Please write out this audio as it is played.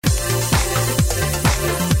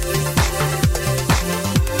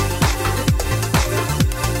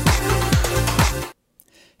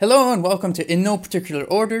Hello and welcome to In No Particular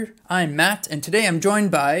Order. I'm Matt, and today I'm joined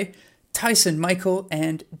by Tyson, Michael,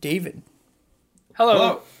 and David.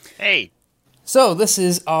 Hello. Hey. So this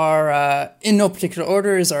is our In No Particular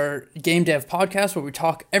Order is our game dev podcast where we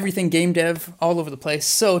talk everything game dev all over the place.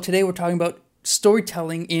 So today we're talking about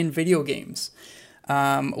storytelling in video games.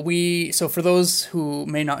 So for those who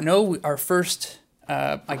may not know, our first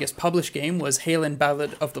published game was Halen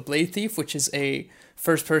Ballad of the Blade Thief, which is a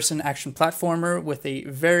first-person action platformer with a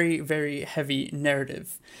very, very heavy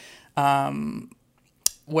narrative.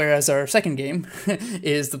 Whereas our second game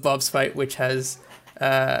is The Blob's Fight, which has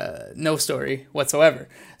no story whatsoever.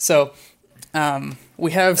 So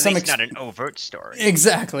we have At least not an overt story.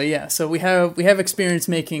 Exactly, yeah. So we have experience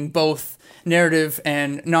making both narrative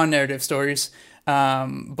and non-narrative stories,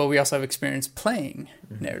 but we also have experience playing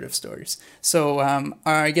narrative stories. So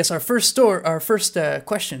I guess our first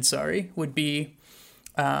question, would be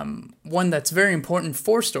one that's very important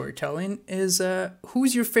for storytelling is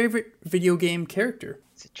who's your favorite video game character?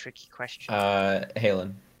 It's a tricky question.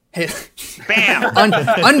 Halen. Hey, Bam!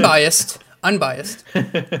 unbiased.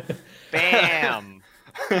 Bam!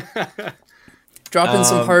 Dropping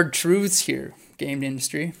some hard truths here, game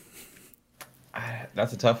industry.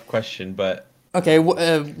 That's a tough question, but okay.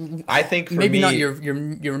 I think for maybe me, not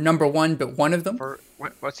your number one, but one of them.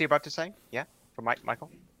 What's he about to say? Yeah, for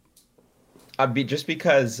Michael. just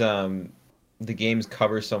because the games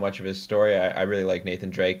cover so much of his story, I really like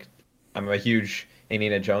Nathan Drake. I'm a huge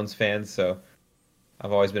Indiana Jones fan, so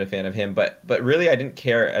I've always been a fan of him. But really, I didn't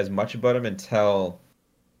care as much about him until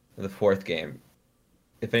the fourth game.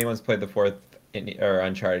 If anyone's played the fourth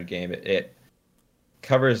Uncharted game, it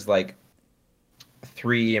covers like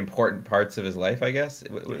three important parts of his life, I guess.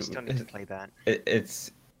 You still need to play that.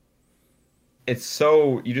 It's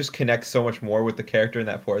so, you just connect so much more with the character in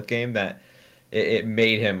that fourth game that it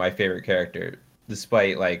made him my favorite character.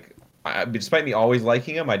 Despite me always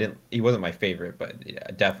liking him, he wasn't my favorite, but yeah,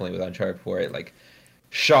 definitely with Uncharted 4, it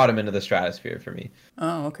shot him into the stratosphere for me.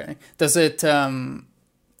 Oh, okay. Does it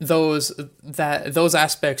those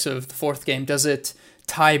aspects of the fourth game, does it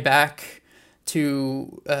tie back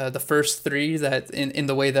to the first three, that in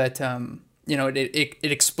the way that it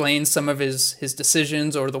explains some of his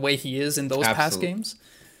decisions or the way he is in those past games?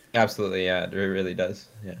 Absolutely, yeah, it really does.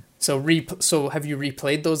 Yeah. So have you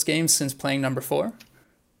replayed those games since playing number 4?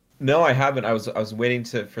 No, I haven't. I was waiting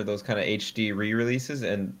for those kind of HD re-releases,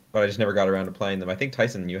 but I just never got around to playing them. I think,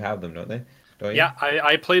 Tyson, you have them, don't you? Yeah,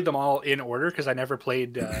 I played them all in order because I never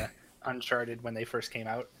played Uncharted when they first came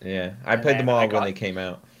out. Yeah, I played them all when they came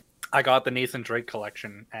out. I got the Nathan Drake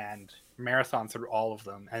collection and marathon through all of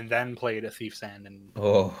them, and then played A Thief's End, and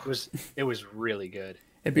it was really good.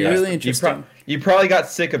 It'd be really interesting. You probably got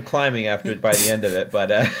sick of climbing by the end of it,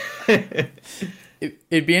 but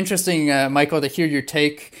it'd be interesting, Michael, to hear your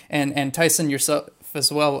take, and Tyson yourself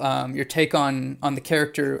as well. Your take on the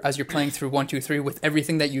character as you're playing through 1, 2, 3 with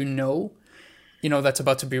everything that that's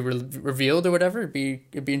about to be revealed or whatever. It'd be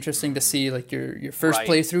interesting to see your first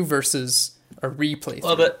playthrough versus a replay.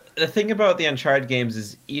 Well, the thing about the Uncharted games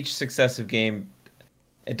is each successive game,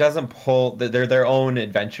 it doesn't pull. They're their own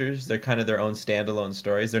adventures. They're kind of their own standalone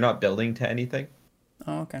stories. They're not building to anything.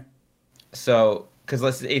 Oh, okay. So,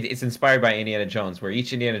 because it's inspired by Indiana Jones, where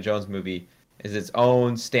each Indiana Jones movie is its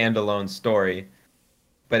own standalone story,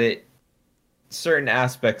 but certain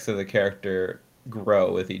aspects of the character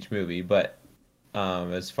grow with each movie. But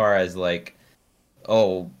as far as cliffhanger,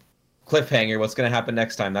 what's going to happen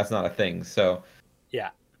next time, that's not a thing. So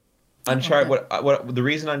yeah, Uncharted. What the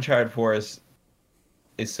reason Uncharted 4 is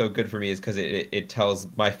so good for me is because it tells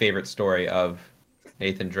my favorite story of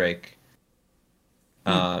Nathan Drake,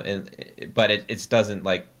 but it doesn't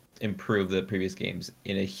improve the previous games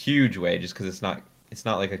in a huge way, just because it's not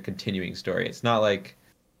like a continuing story. It's not like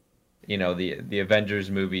the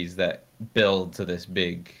Avengers movies that build to this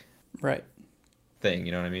big thing.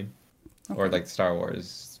 You know what I mean? Okay. Or like Star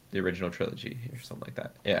Wars, the original trilogy or something like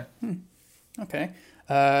that. Yeah. Okay.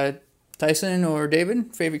 Tyson or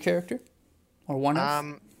David, favorite character? Or one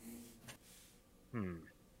of?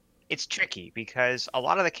 It's tricky because a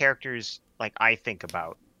lot of the characters I think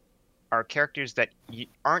about are characters that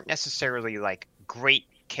aren't necessarily great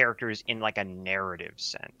characters in a narrative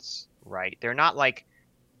sense, right? They're not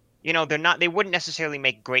they wouldn't necessarily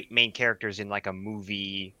make great main characters in a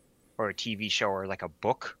movie or a TV show or a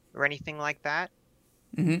book or anything like that.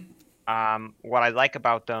 Mm-hmm. What I like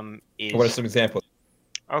about them is... What are some examples?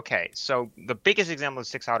 Okay, so the biggest example that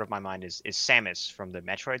sticks out of my mind is Samus from the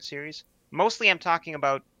Metroid series. Mostly I'm talking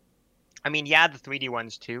about, the 3D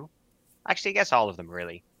ones too. Actually, I guess all of them,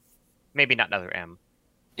 really. Maybe not Another M.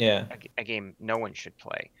 Yeah. A game no one should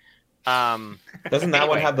play. Doesn't that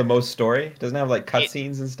one have the most story? Doesn't it have like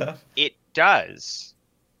cutscenes and stuff? It does.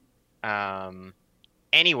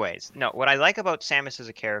 Anyways, no. What I like about Samus as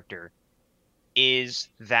a character is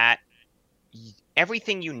that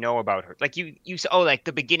everything you know about her, like you like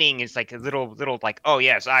the beginning is like a little like, oh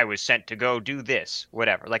yes, I was sent to go do this,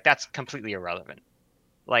 whatever. Like that's completely irrelevant.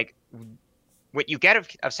 Like what you get of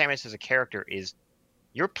Samus as a character is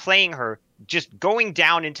you're playing her just going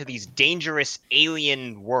down into these dangerous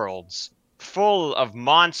alien worlds full of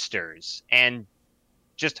monsters and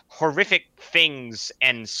just horrific things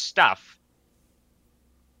and stuff.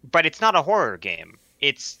 But it's not a horror game.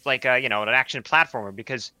 It's like a, an action platformer,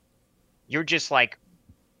 because you're just like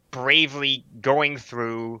bravely going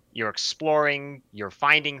through, you're exploring, you're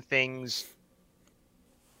finding things.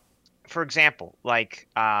 For example, like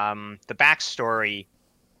the backstory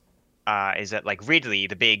is that like Ridley,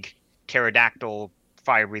 the big pterodactyl,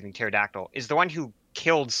 fire-breathing pterodactyl, is the one who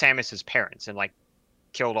killed Samus's parents and like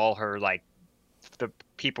killed all her like the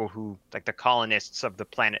people who like the colonists of the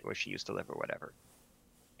planet where she used to live or whatever.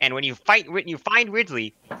 And when you find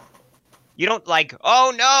Ridley, you don't like,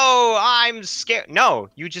 oh no, I'm scared. No,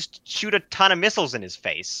 you just shoot a ton of missiles in his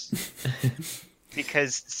face.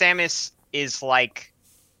 Because Samus is like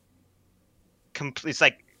it's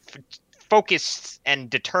like focused and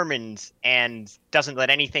determined and doesn't let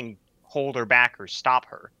anything hold her back or stop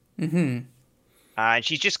her. Mm-hmm. And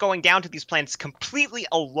she's just going down to these planets completely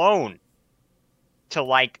alone to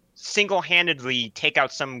like single-handedly take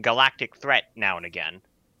out some galactic threat now and again.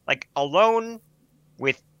 Like alone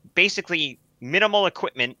with basically minimal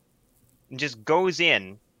equipment, and just goes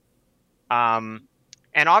in. And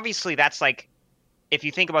obviously that's like, if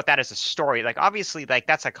you think about that as a story, like obviously like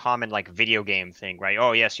that's a common like video game thing, right?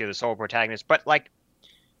 Oh yes, you're the sole protagonist, but like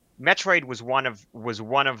Metroid was one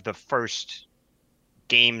of the first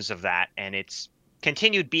games of that, and it's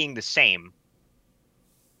continued being the same.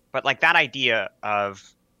 But like that idea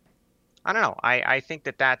of, I don't know, I think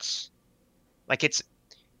that's like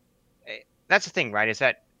that's the thing, right? Is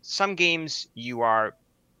that some games you are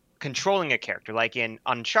controlling a character, like in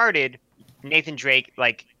Uncharted, Nathan Drake,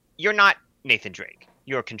 like you're not Nathan Drake.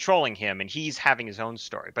 You're controlling him and he's having his own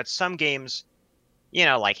story. But some games,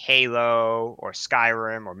 like Halo or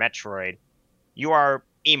Skyrim or Metroid, you are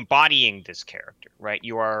embodying this character, right?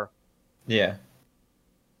 You are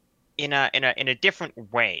in a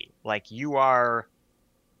different way. Like you are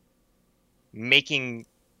making,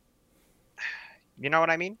 you know what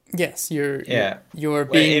I mean? Yes, you're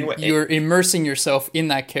immersing yourself in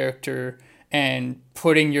that character and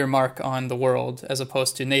putting your mark on the world, as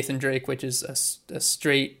opposed to Nathan Drake, which is a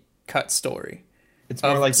straight cut story. It's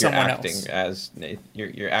more like you're acting as Nathan.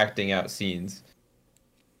 You're acting out scenes,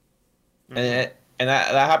 and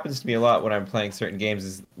that happens to me a lot when I'm playing certain games.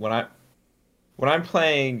 Is when I'm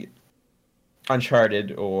playing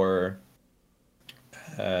Uncharted or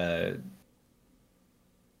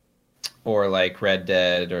like Red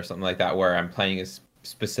Dead or something like that, where I'm playing a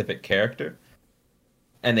specific character,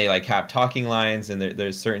 and they like have talking lines, and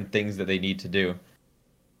there's certain things that they need to do.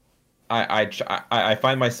 I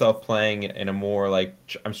find myself playing in a more like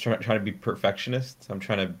I'm trying to be perfectionist. I'm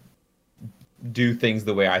trying to do things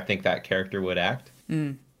the way I think that character would act.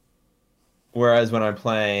 Mm. Whereas when I'm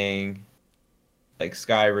playing like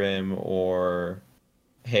Skyrim or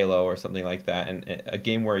Halo or something like that, and a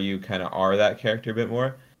game where you kind of are that character a bit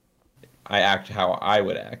more, I act how I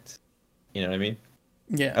would act. You know what I mean?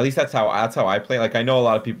 Yeah. At least that's how I play. Like I know a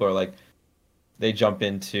lot of people are like, they jump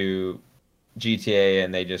into GTA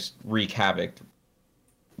and they just wreak havoc.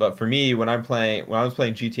 But for me, when I was playing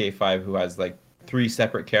GTA 5, who has like 3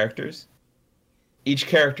 separate characters, each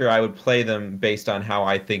character I would play them based on how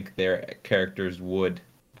I think their characters would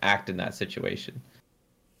act in that situation.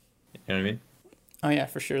 You know what I mean? Oh yeah,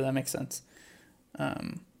 for sure. That makes sense.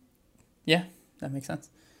 Yeah, that makes sense.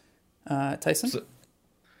 Tyson?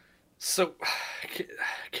 So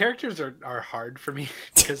characters are hard for me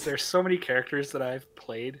because there's so many characters that I've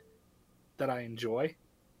played that I enjoy.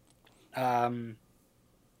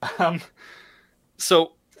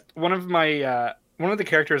 So one of the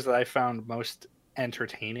characters that I found most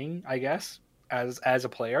entertaining, I guess, as a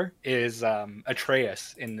player is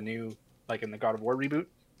Atreus in the God of War reboot.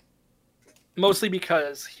 Mostly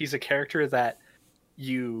because he's a character that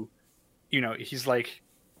he's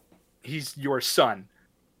your son.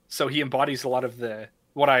 So he embodies a lot of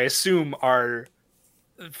what I assume are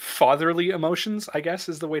fatherly emotions, I guess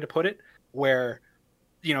is the way to put it, where,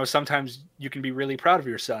 sometimes you can be really proud of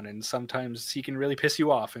your son, and sometimes he can really piss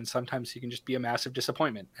you off, and sometimes he can just be a massive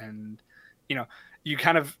disappointment. And, you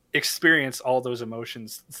kind of experience all those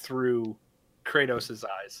emotions through Kratos'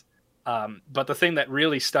 eyes. But the thing that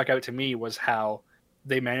really stuck out to me was how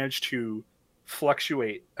they managed to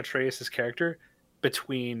fluctuate Atreus's character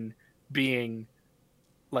between being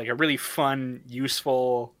like a really fun,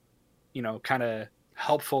 useful, kind of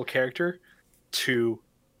helpful character to,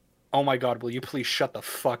 oh my god, will you please shut the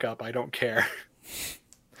fuck up? I don't care.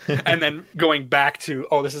 And then going back to,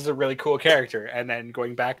 oh, this is a really cool character, and then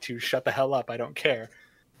going back to shut the hell up, I don't care.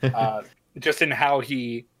 Just in how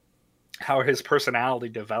his personality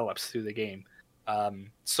develops through the game.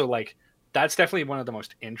 So like that's definitely one of the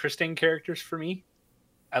most interesting characters for me,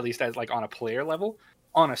 at least as like on a player level.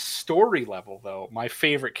 On a story level, though, my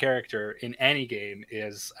favorite character in any game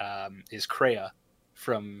is Kreia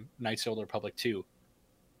from Knights of the Old Republic 2.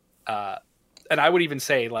 And I would even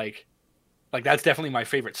say like that's definitely my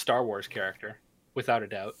favorite Star Wars character, without a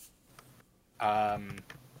doubt.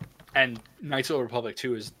 And Knights of the Old Republic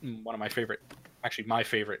 2 is one of my favorite, actually my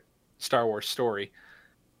favorite Star Wars story.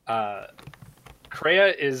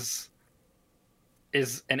 Kreia is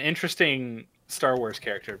an interesting Star Wars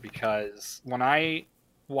character because when I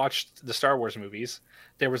watched the Star Wars movies,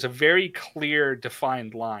 there was a very clear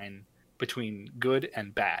defined line between good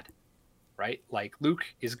and bad, right? Like Luke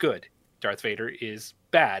is good, Darth Vader is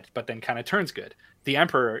bad, but then kind of turns good. The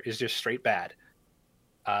Emperor is just straight bad.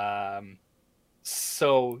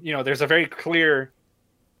 So, there's a very clear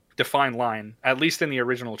defined line, at least in the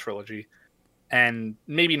original trilogy, and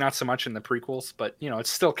maybe not so much in the prequels, but it's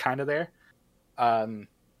still kind of there.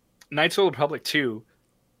 Knights of the Old Republic 2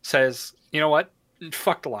 says, you know what?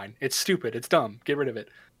 Fuck the line. It's stupid. It's dumb. Get rid of it.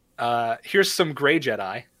 Here's some gray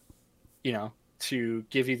Jedi, to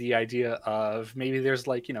give you the idea of maybe there's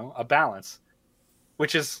like, a balance,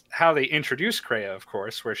 which is how they introduce Kreia, of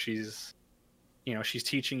course, where she's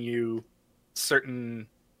teaching you certain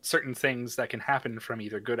things that can happen from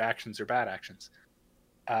either good actions or bad actions.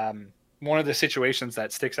 One of the situations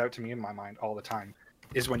that sticks out to me in my mind all the time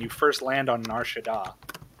is when you first land on Nar Shaddaa.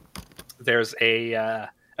 There's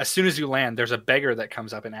as soon as you land, there's a beggar that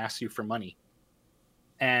comes up and asks you for money.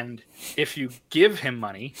 And if you give him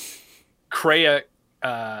money, Kreia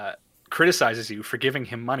criticizes you for giving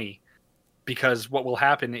him money, because what will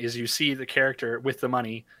happen is you see the character with the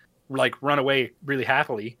money like run away really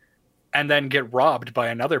happily and then get robbed by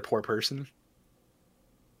another poor person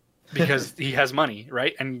because he has money,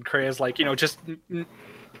 right? And Kreia's like, just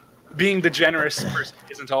being the generous person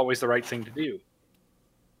isn't always the right thing to do.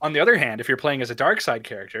 On the other hand, if you're playing as a dark side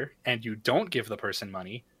character and you don't give the person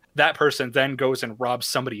money, that person then goes and robs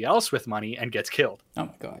somebody else with money and gets killed. Oh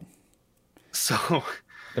my god. So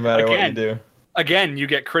no matter what you do. Again, you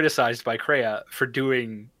get criticized by Kreia for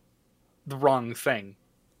doing the wrong thing.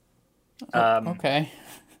 Okay.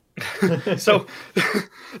 So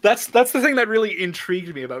that's the thing that really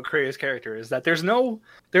intrigued me about Kreia's character, is that there's no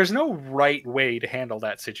right way to handle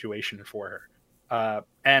that situation for her.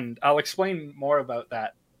 And I'll explain more about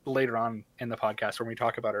that later on in the podcast when we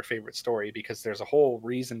talk about her favorite story, because there's a whole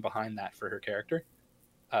reason behind that for her character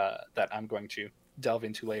that I'm going to delve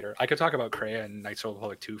into later. I could talk about Kreia and Knights of the Old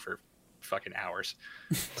Republic 2 for fucking hours.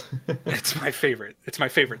 It's my favorite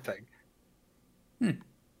thing.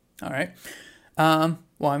 All right.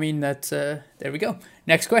 Well, I mean, that's there we go.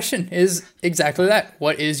 Next question is exactly that.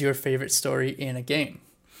 What is your favorite story in a game?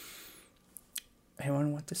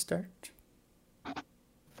 Anyone want to start?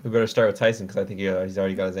 We better start with Tyson, because I think he's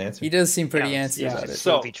already got his answer. He does seem pretty antsy about it.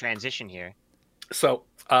 So the transition here. So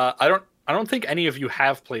I don't think any of you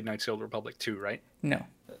have played Knights of the Old Republic 2, right? No.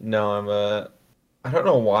 No, I don't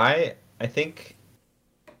know why. I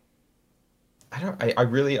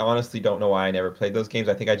really honestly don't know why I never played those games.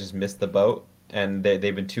 I think I just missed the boat, and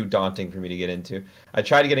they've been too daunting for me to get into. I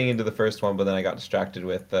tried getting into the first one, but then I got distracted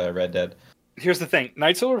with Red Dead. Here's the thing.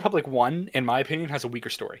 Knights of the Republic 1, in my opinion, has a weaker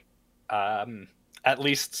story. At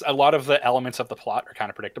least a lot of the elements of the plot are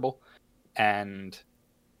kind of predictable. And,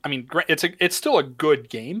 I mean, it's still a good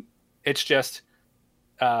game. It's just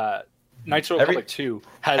Knights of the Republic 2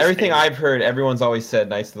 has... Everything I've heard, everyone's always said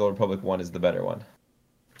Knights of the Old Republic 1 is the better one.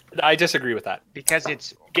 I disagree with that. Because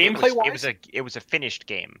it's... Gameplay-wise? It was a finished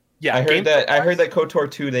game. Yeah, I heard that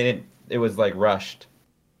KOTOR 2, it was, like, rushed.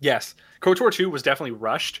 Yes. KOTOR 2 was definitely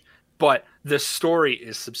rushed, but the story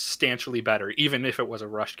is substantially better, even if it was a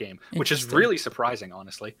rushed game, which is really surprising,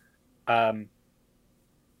 honestly.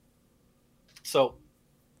 So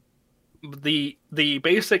the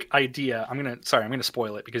basic idea, I'm gonna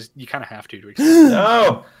spoil it because you kind of have to explain.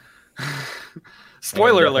 No.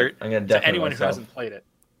 Spoiler alert to anyone who hasn't played it.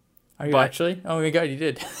 Are you actually? Oh my god, you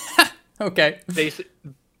did. Okay.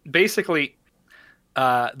 Basically,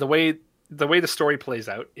 the way the story plays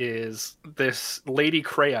out is this lady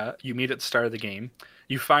Kreia you meet at the start of the game.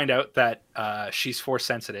 you find out that she's force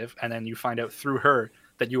sensitive, and then you find out through her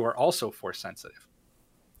that you are also force sensitive.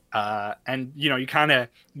 And you kind of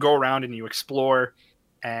go around and you explore,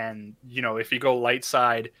 and if you go light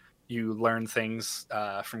side, you learn things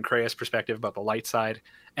from Krea's perspective about the light side,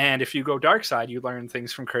 and if you go dark side, you learn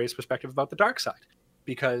things from Krea's perspective about the dark side,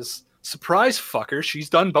 because surprise fucker, she's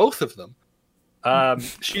done both of them.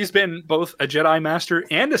 She's been both a Jedi Master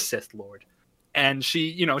and a Sith Lord, and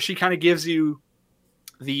she kind of gives you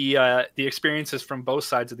the experiences from both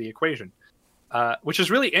sides of the equation, which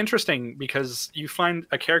is really interesting because you find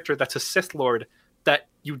a character that's a Sith Lord that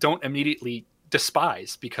you don't immediately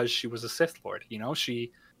despise because she was a Sith Lord.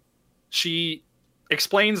 She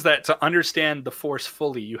explains that to understand the Force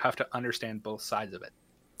fully, you have to understand both sides of it.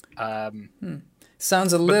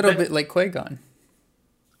 Sounds a little bit like Qui-Gon.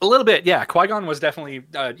 A little bit, yeah. Qui-Gon was definitely,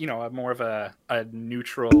 more of a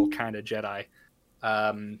neutral kind of Jedi.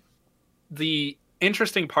 The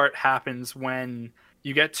interesting part happens when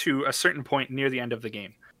you get to a certain point near the end of the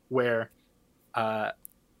game, where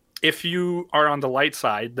if you are on the light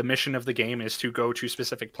side, the mission of the game is to go to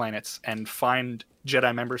specific planets and find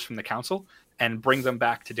Jedi members from the Council and bring them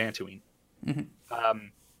back to Dantooine. Mm-hmm.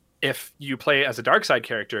 If you play as a dark side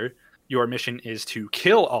character, your mission is to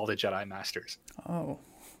kill all the Jedi Masters. Oh.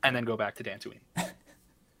 And then go back to Dantooine.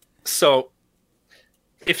 So,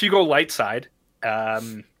 if you go light side,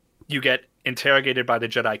 you get interrogated by the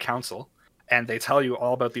Jedi Council, and they tell you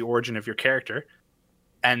all about the origin of your character,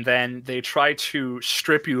 and then they try to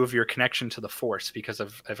strip you of your connection to the Force because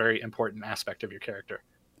of a very important aspect of your character.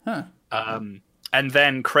 Huh. And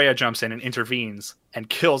then Krea jumps in and intervenes and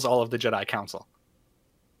kills all of the Jedi Council.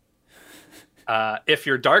 If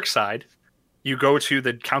you're dark side, you go to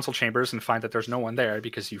the council chambers and find that there's no one there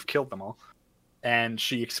because you've killed them all. And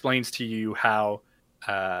she explains to you how,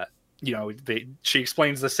 she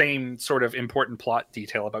explains the same sort of important plot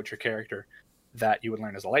detail about your character that you would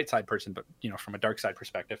learn as a light side person, but, from a dark side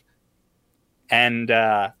perspective. And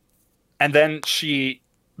then she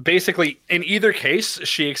basically, in either case,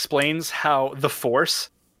 she explains how the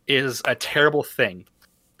Force is a terrible thing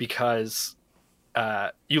because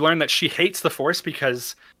you learn that she hates the Force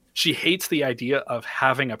because she hates the idea of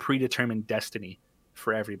having a predetermined destiny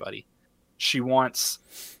for everybody. She wants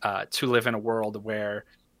to live in a world where,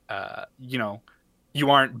 you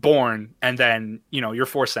aren't born and then, you're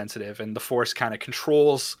Force sensitive and the Force kind of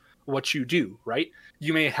controls what you do, right?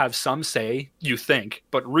 You may have some say, you think,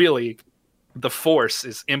 but really the Force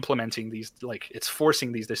is implementing these, it's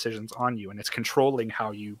forcing these decisions on you, and it's controlling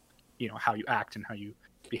how you act and how you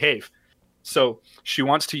behave. So she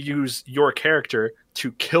wants to use your character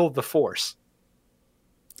to kill the Force,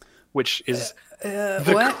 which is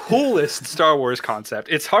the coolest Star Wars concept.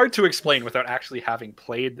 It's hard to explain without actually having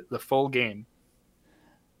played the full game.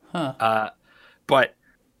 Huh. But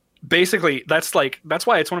basically, that's why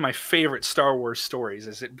it's one of my favorite Star Wars stories.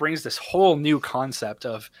 Is it brings this whole new concept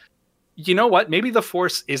of, maybe the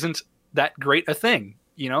Force isn't that great a thing.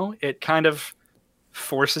 It kind of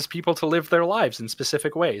forces people to live their lives in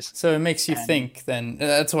specific ways. So it makes you think. Then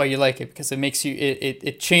that's why you like it, because it makes you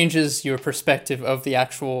it changes your perspective of the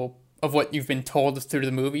actual of what you've been told through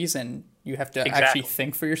the movies, and you have to actually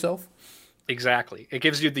think for yourself. Exactly. It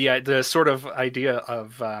gives you the sort of idea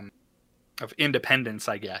of independence,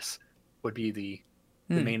 I guess, would be the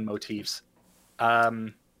main motifs.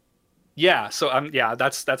 Yeah. So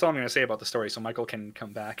that's all I'm going to say about the story. So Michael can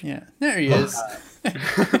come back. Yeah, there he is.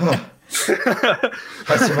 I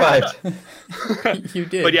survived. You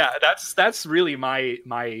did. But yeah, that's really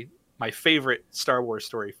my favorite Star Wars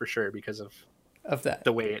story for sure because of that,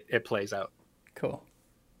 the way it plays out. Cool.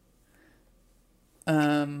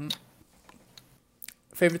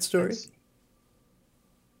 Favorite story?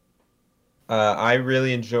 I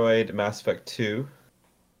really enjoyed Mass Effect 2.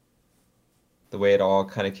 The way it all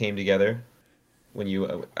kind of came together, when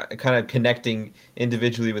you kind of connecting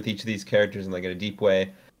individually with each of these characters in a deep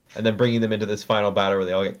way, and then bringing them into this final battle where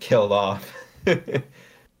they all get killed off,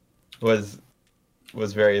 was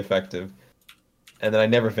very effective. And then I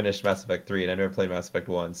never finished Mass Effect 3, and I never played Mass Effect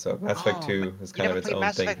 1, so Mass Effect 2 was kind of its own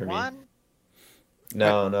thing for me.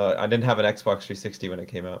 No, I didn't have an Xbox 360 when it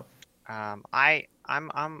came out. I've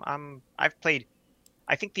played.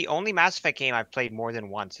 I think the only Mass Effect game I've played more than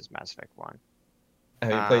once is Mass Effect 1.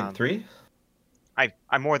 Have you played 3? I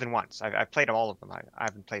more than once. I've played all of them. I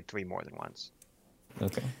haven't played 3 more than once.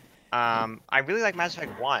 Okay. I really like Mass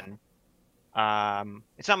Effect 1.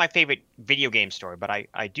 It's not my favorite video game story, but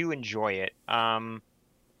I do enjoy it. I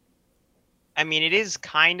mean, it is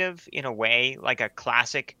kind of, in a way, like a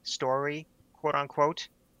classic story, quote unquote.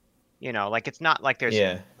 It's not like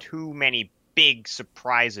there's too many big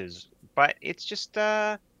surprises but it's just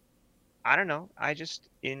I don't know. I just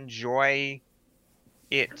enjoy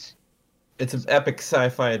it. It's an epic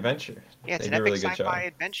sci-fi adventure. Yeah, it's They an do a epic really good job. sci-fi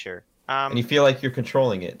adventure. And you feel like you're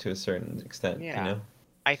controlling it to a certain extent, Yeah. you know?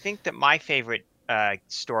 I think that my favorite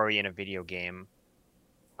story in a video game,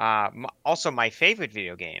 also my favorite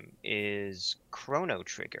video game is Chrono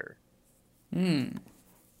Trigger. Hmm.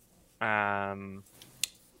 Um,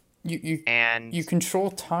 You and you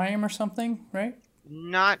control time or something, right?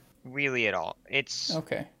 not really at all. It's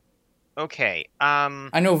Okay. okay.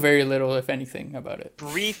 I know very little, if anything, about it.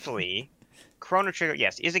 Briefly, Chrono Trigger,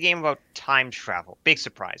 yes, is a game about time travel. Big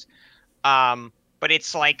surprise. But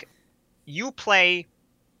it's like you play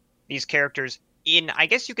these characters in, I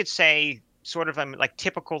guess you could say, sort of like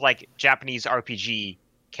typical like Japanese RPG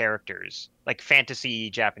characters, like fantasy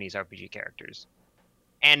Japanese RPG characters.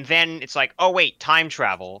 And then it's like, oh wait, time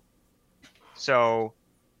travel. So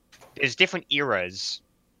there's different eras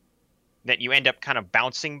that you end up kind of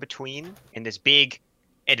bouncing between in this big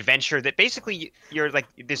adventure that basically you're like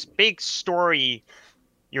this big story.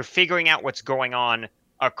 You're figuring out what's going on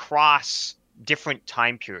across different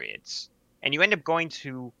time periods. And you end up going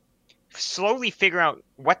to slowly figure out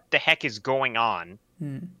what the heck is going on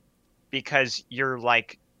because you're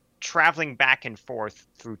like traveling back and forth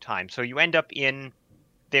through time. So you end up in,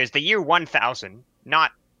 there's the year 1000,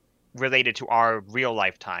 not related to our real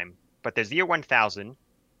lifetime, but there's the year 1000,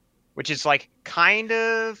 which is like kind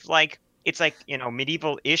of like, it's like, you know,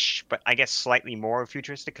 medieval-ish, but I guess slightly more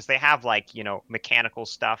futuristic because they have like, you know, mechanical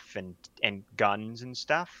stuff and guns and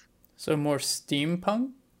stuff. So more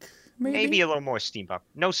steampunk, Maybe a little more steampunk.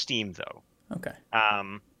 No steam though. Okay.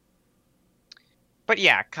 But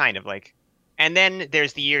yeah, kind of like. And then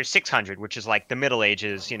there's the year 600, which is like the Middle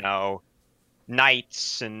Ages, you know,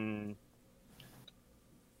 knights and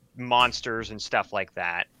monsters and stuff like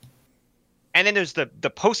that. And then there's the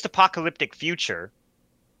post-apocalyptic future,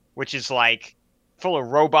 which is like full of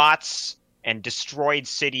robots and destroyed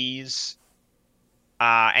cities.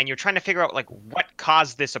 And you're trying to figure out like what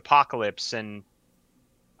caused this apocalypse and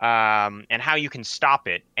how you can stop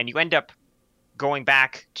it. And you end up going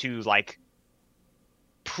back to like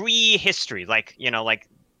prehistory, like, you know, like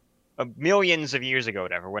millions of years ago,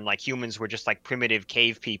 whatever, when like humans were just like primitive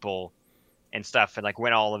cave people and stuff, and like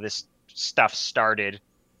when all of this stuff started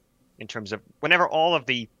in terms of whenever all of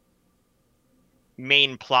the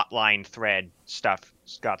main plotline thread stuff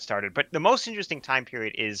got started. But the most interesting time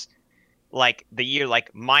period is like the year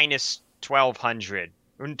like minus 1200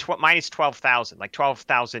 or minus 12,000, like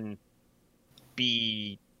 12,000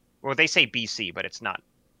 B, well, they say BC, but it's not,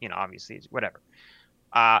 you know, obviously, it's whatever.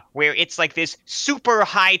 Where it's like this super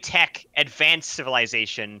high-tech advanced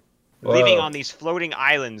civilization living on these floating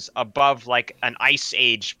islands above like an ice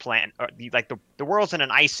age planet, or like the world's in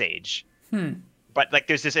an ice age. But like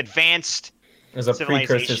there's this advanced There's a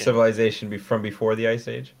precursor civilization from before the Ice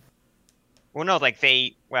Age? Well, no, like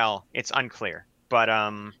well, it's unclear. But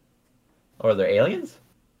Or are they aliens?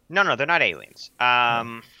 No, they're not aliens.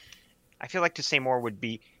 I feel like to say more would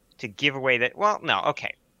be to give away that, well, no,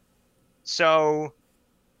 okay. So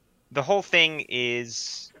the whole thing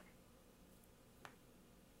is,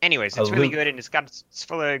 anyways, it's really good, and it's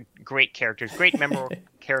full of great characters, great memorable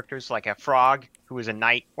characters, like a frog who is a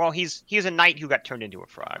knight. Well, he's a knight who got turned into a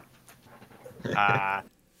frog.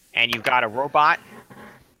 And you've got a robot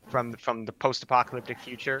from the post-apocalyptic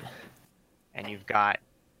future, and you've got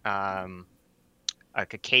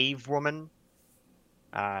like a cave woman.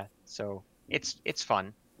 So it's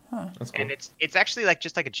fun. That's cool. And it's actually like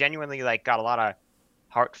just like a genuinely like got a lot of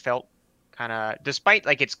heartfelt kind of, despite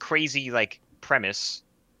like its crazy like premise,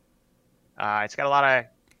 it's got a lot of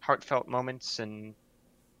heartfelt moments and.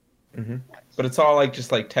 But it's all like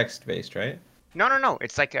just like text based, right? No.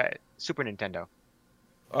 It's like a Super Nintendo.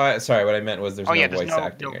 Sorry, what I meant was there's no voice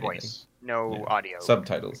acting. No voice, no audio.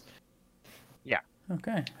 Subtitles. Yeah.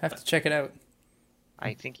 Okay, have to check it out.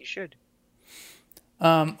 I think you should.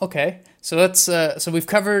 Okay, so let's. So we've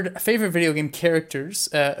covered favorite video game characters,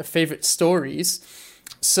 favorite stories.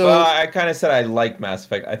 So I kind of said I like Mass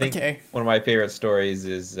Effect. I think one of my favorite stories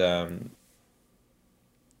is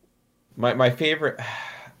my favorite.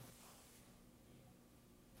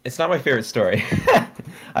 It's not my favorite story.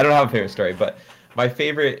 I don't have a favorite story, but my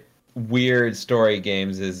favorite weird story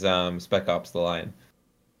games is Spec Ops: The Line.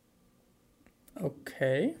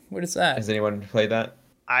 Okay, what is that? Has anyone played that?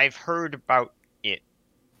 I've heard about it.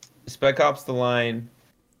 Spec Ops: The Line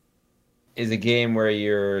is a game where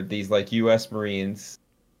you're these like U.S. Marines,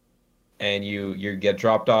 and you get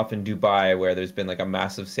dropped off in Dubai, where there's been like a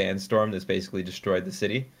massive sandstorm that's basically destroyed the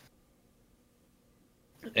city.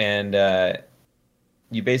 And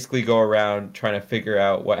you basically go around trying to figure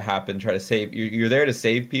out what happened, try to save. You're there to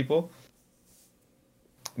save people,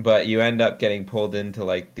 but you end up getting pulled into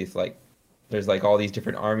like these like there's like all these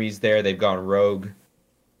different armies there. They've gone rogue,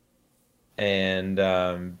 and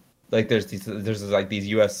like there's like these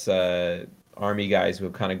U.S. Army guys who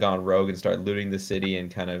have kind of gone rogue and start looting the city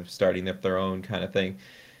and kind of starting up their own kind of thing,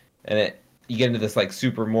 and you get into this like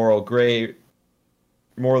super morally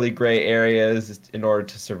gray areas in order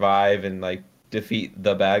to survive and like defeat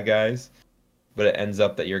the bad guys, but it ends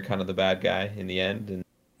up that you're kind of the bad guy in the end,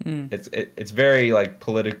 and it's very like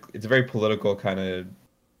it's a very political kind of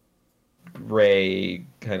gray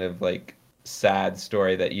kind of like sad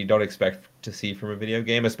story that you don't expect to see from a video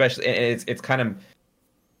game, especially, and it's kind of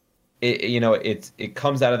it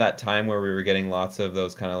comes out of that time where we were getting lots of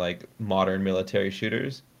those kind of like modern military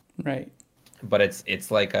shooters, right? But it's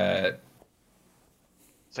like a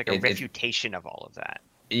refutation of all of that.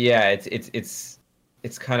 Yeah, it's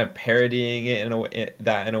kind of parodying it in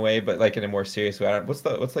a way, but like in a more serious way. What's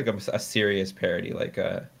like a serious parody, like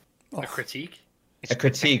a critique? A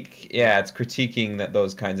critique, yeah, it's critiquing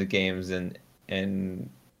those kinds of games, and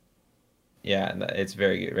yeah, it's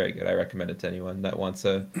very good, very good. I recommend it to anyone that wants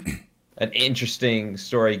an interesting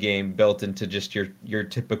story game built into just your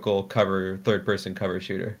typical third person cover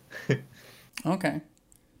shooter. Okay.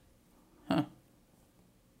 Huh.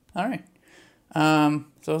 All right.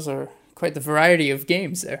 Those are quite the variety of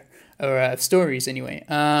games there, or stories anyway.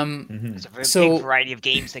 There's a big variety of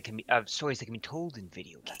games of stories that can be told in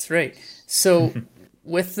video games. That's right. So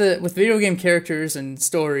with video game characters and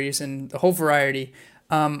stories and the whole variety,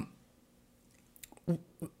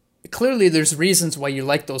 clearly there's reasons why you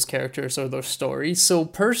like those characters or those stories. So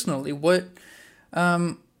personally, what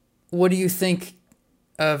do you think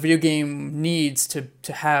a video game needs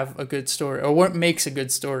to have a good story, or what makes a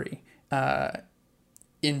good story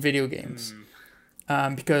in video games?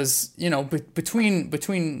 Because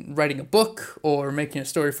between writing a book or making a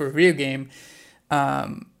story for a video game,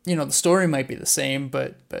 the story might be the same,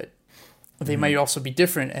 but they might also be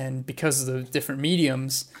different, and because of the different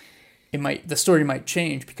mediums, the story might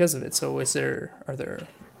change because of it. So are there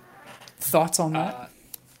thoughts on that?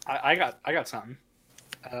 I got something.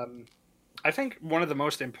 I think one of the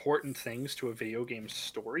most important things to a video game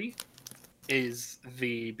story is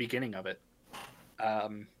the beginning of it.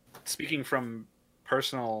 Speaking from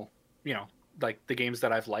personal, like the games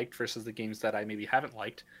that I've liked versus the games that I maybe haven't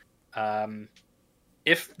liked.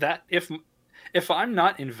 If I'm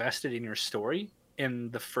not invested in your story in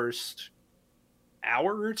the first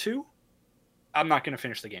hour or two, I'm not going to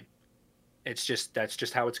finish the game. That's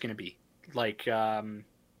just how it's going to be. Like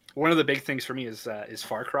one of the big things for me is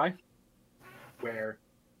Far Cry, where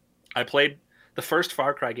I played the first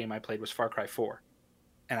Far Cry game I played was Far Cry 4.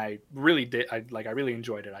 And I really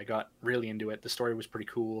enjoyed it. I got really into it. The story was pretty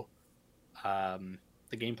cool. The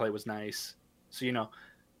gameplay was nice. So,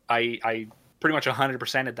 I pretty much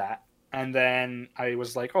 100%ed that. And then I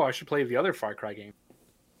was like, oh, I should play the other Far Cry game.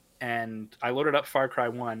 And I loaded up Far Cry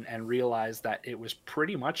 1 and realized that it was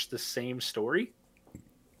pretty much the same story.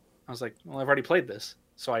 I was like, well, I've already played this.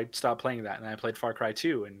 So I stopped playing that. And then I played Far Cry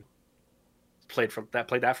 2 and played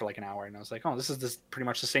that for like an hour. And I was like, oh, this is pretty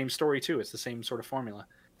much the same story too. It's the same sort of formula.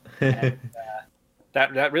 And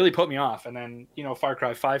that really put me off. And then Far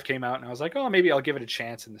Cry 5 came out, and I was like, oh, maybe I'll give it a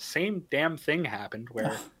chance. And the same damn thing happened,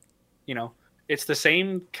 where it's the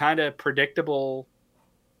same kind of predictable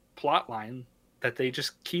plot line that they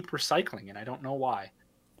just keep recycling, and I don't know why.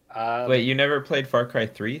 Wait, you never played Far Cry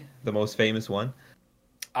 3, the most famous one?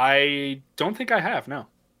 I don't think I have, no.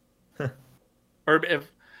 Or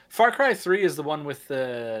if Far Cry 3 is the one with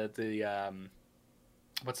the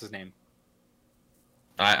what's his name?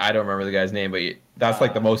 I don't remember the guy's name, but that's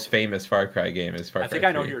like the most famous Far Cry game is Far Cry 3. I think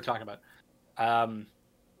I know who you're talking about.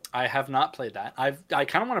 I have not played that. I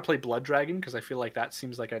kind of want to play Blood Dragon because I feel like that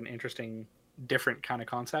seems like an interesting, different kind of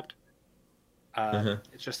concept.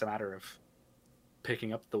 It's just a matter of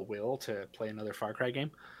picking up the will to play another Far Cry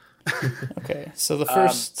game. Okay, so the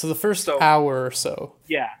first hour or so.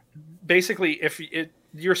 Yeah, basically,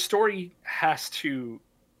 your story has to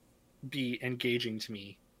be engaging to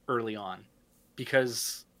me early on,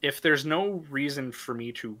 because if there's no reason for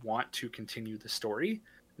me to want to continue the story,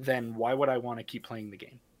 then why would I want to keep playing the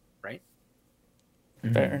game, right?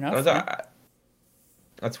 Fair enough.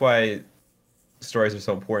 That's why stories are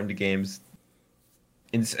so important to games.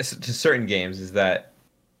 To certain games, is that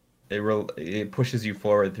it pushes you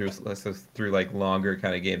forward through like longer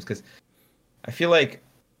kind of games, because I feel like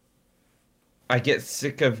I get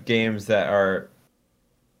sick of games that are.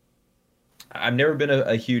 I've never been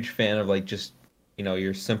a huge fan of like just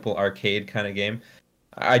your simple arcade kind of game.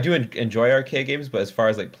 I do enjoy arcade games, but as far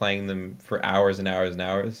as like playing them for hours and hours and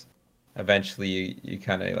hours, eventually you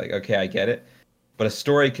kind of like, okay, I get it. But a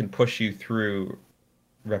story can push you through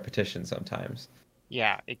repetition sometimes.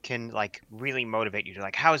 Yeah, it can like really motivate you to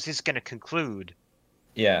like, how is this going to conclude?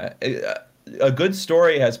 Yeah, a good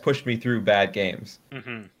story has pushed me through bad games,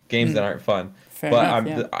 games that aren't fun. Fair But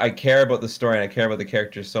enough, yeah. I care about the story and I care about the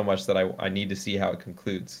characters so much that I need to see how it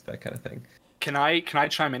concludes, that kind of thing. Can I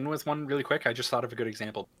chime in with one really quick? I just thought of a good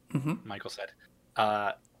example. Michael said,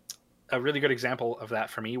 a really good example of that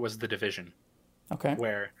for me was The Division. Okay.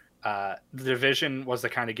 Where The Division was the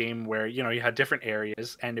kind of game where you had different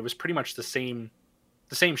areas and it was pretty much the same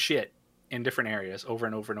shit in different areas over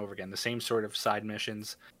and over and over again. The same sort of side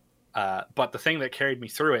missions. But the thing that carried me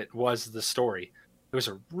through it was the story. It was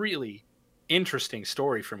a really interesting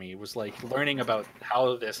story for me. It was like learning about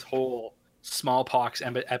how this whole smallpox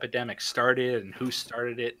epidemic started and who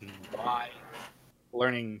started it and why.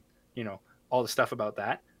 Learning, all the stuff about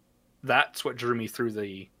that. That's what drew me through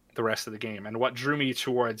the rest of the game, and what drew me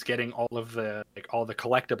towards getting all the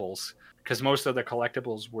collectibles, because most of the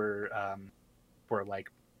collectibles were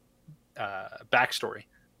backstory.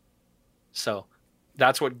 So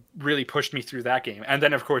that's what really pushed me through that game. And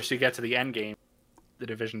then of course you get to the end game, the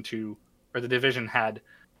Division 2, or the Division had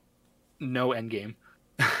no end game.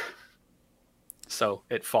 So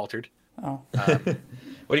it faltered. Oh. What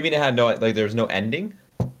do you mean it had there was no ending?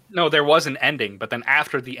 No, there was an ending, but then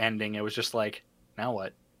after the ending it was just like, now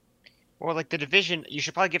what? Well, like The Division, you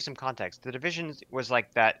should probably give some context. The Division was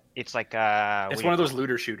like that. It's like it's one of those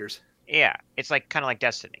looter shooters. Yeah, it's like kind of like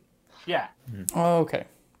Destiny. Yeah. Oh, okay.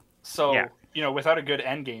 So Yeah. Without a good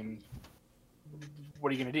end game,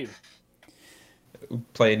 what are you gonna do?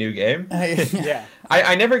 Play a new game? Yeah.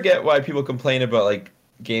 I never get why people complain about like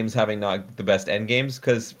games having not the best end games,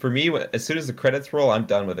 because for me, as soon as the credits roll, I'm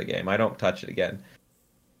done with the game. I don't touch it again.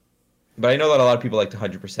 But I know that a lot of people like to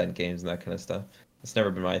 100% games and that kind of stuff. It's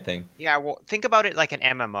never been my thing. Yeah, well, think about it like an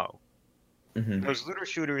MMO. Mm-hmm. Those looter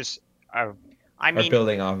shooters are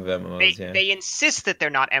building off of MMOs, they insist that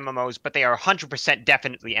they're not MMOs, but they are 100%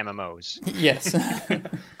 definitely MMOs. Yes.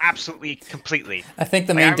 Absolutely, completely. I think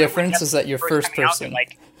the main difference is that you're first person.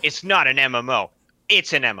 Like, it's not an MMO.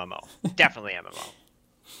 It's an MMO. Definitely MMO.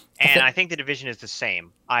 And I think The Division is the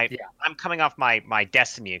same. I'm coming off my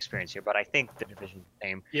Destiny experience here, but I think The Division is the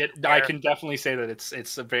same. Yeah, I can definitely say that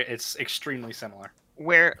it's extremely similar.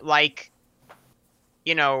 Where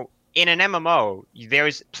in an MMO,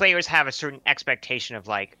 players have a certain expectation of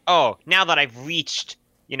like, oh, now that I've reached,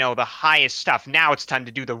 the highest stuff, now it's time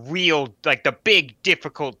to do the real, like the big,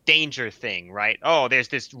 difficult danger thing, right? Oh, there's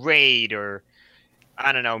this raid or,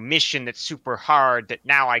 I don't know, mission that's super hard that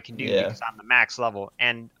now I can do because I'm the max level.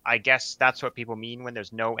 And I guess that's what people mean when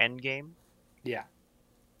there's no end game. Yeah.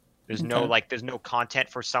 There's there's no content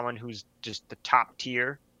for someone who's just the top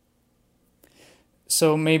tier.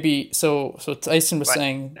 So Tyson was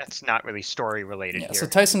saying that's not really story related here. So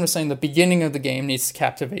Tyson was saying the beginning of the game needs to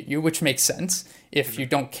captivate you, which makes sense. If you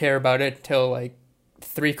don't care about it till like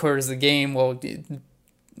 3/4 of the game, well,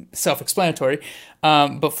 self-explanatory.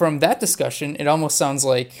 But from that discussion, it almost sounds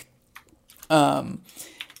like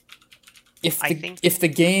if the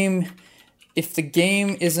game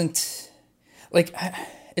isn't like,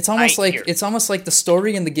 it's almost like the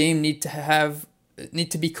story and the game need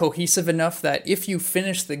to be cohesive enough that if you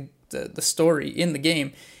finish the story in the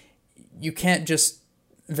game, you can't just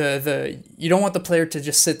you don't want the player to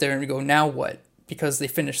just sit there and go, now what, because they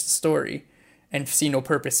finished the story and see no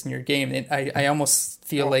purpose in your game. And I almost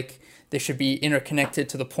feel like they should be interconnected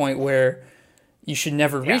to the point where you should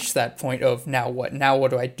never reach that point of now what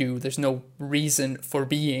do I do? There's no reason for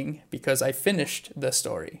being because I finished the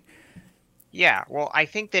story. Yeah, well, I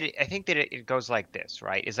think that it goes like this,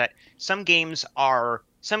 right? Is that some games are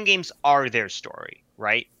their story,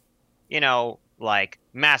 right? Like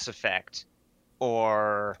Mass Effect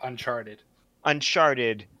or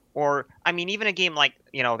Uncharted, or I mean, even a game like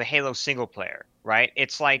the Halo single player, right?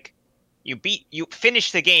 It's like you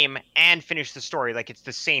finish the game and finish the story, like it's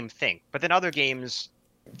the same thing. But then other games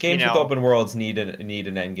with open worlds need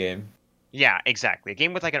an end game. Yeah, exactly. A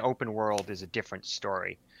game with like an open world is a different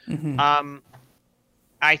story. Mm-hmm.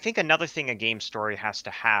 I think another thing a game story has to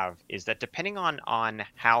have is that depending on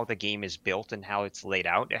how the game is built and how it's laid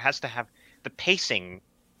out, it has to have the pacing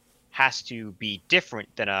has to be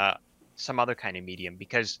different than some other kind of medium,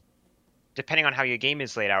 because depending on how your game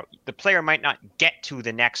is laid out, the player might not get to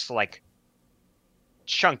the next like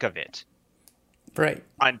chunk of it, right?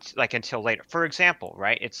 Until later. For example,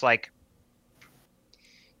 right? It's like,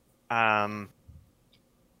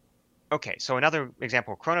 okay, so another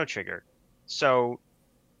example, Chrono Trigger. So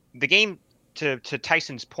the game to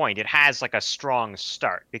Tyson's point, it has like a strong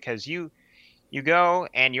start because you go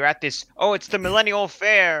and you're at this, oh, it's the Millennial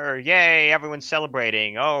Fair. Yay, everyone's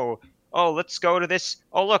celebrating. Oh, let's go to this.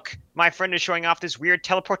 Oh, look, my friend is showing off this weird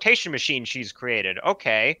teleportation machine she's created.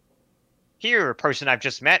 Okay. Here, a person I've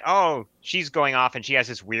just met. Oh, she's going off and she has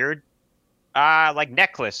this weird like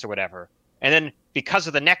necklace or whatever. And then because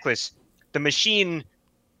of the necklace, the machine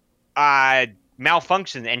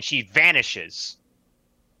malfunctions and she vanishes.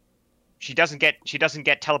 She doesn't get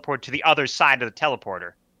teleported to the other side of the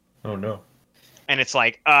teleporter. Oh no. And it's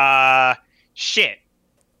like, shit.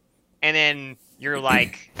 And then you're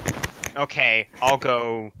like, okay, I'll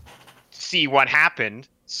go see what happened.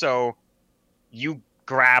 So you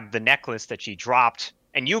grab the necklace that she dropped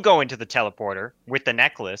and you go into the teleporter with the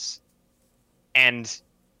necklace, and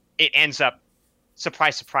it ends up,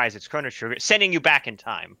 surprise, surprise, it's Chrono Trigger, sending you back in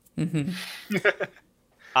time.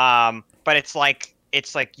 But it's like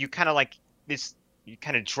you kind of like this, it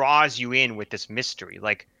kind of draws you in with this mystery,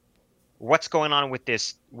 like what's going on with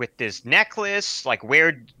this necklace, like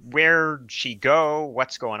where'd she go,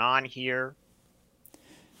 what's going on here.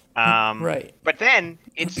 Right. But then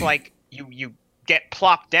it's like you get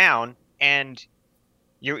plopped down and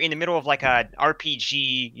you're in the middle of like a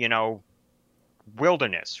RPG,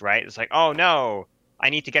 wilderness, right? It's like, oh no, I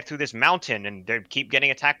need to get through this mountain and they keep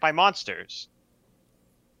getting attacked by monsters.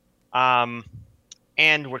 And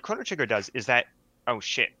what Chrono Trigger does is that, oh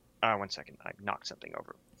shit, 1 second, I knocked something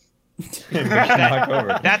over.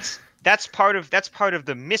 That's part of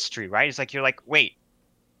the mystery, right? It's like you're like, wait,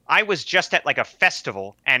 I was just at like a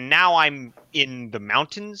festival and now I'm in the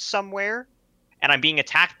mountains somewhere and I'm being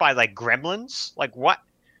attacked by like gremlins. Like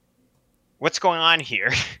what's going on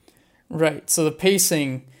here? Right. So the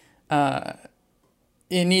pacing, what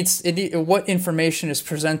information is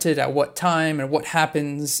presented at what time and what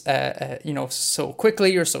happens, so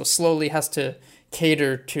quickly or so slowly has to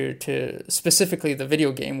cater to specifically the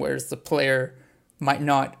video game, whereas the player might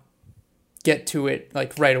not get to it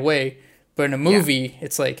like right away. But in a movie,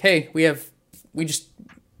 It's like, hey, it's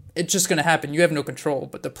just going to happen. You have no control,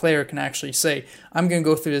 but the player can actually say, I'm going to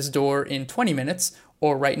go through this door in 20 minutes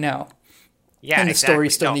or right now. Yeah, and the exactly. story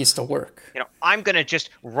still needs to work. I'm going to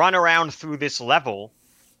just run around through this level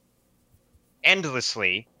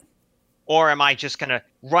endlessly, or am I just going to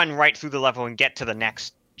run right through the level and get to the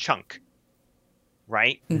next chunk?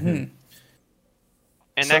 Right? Mm-hmm.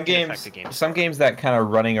 And that can affect the game. Some games that kind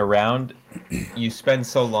of running around, you spend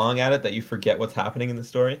so long at it that you forget what's happening in the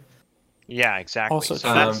story. Yeah, exactly. Also,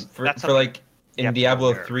 so that's for like in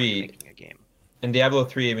Diablo 3, in Diablo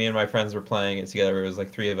 3, me and my friends were playing it together. It was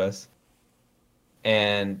like 3 of us.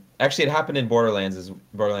 And actually, it happened in Borderlands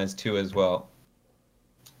 2 as well.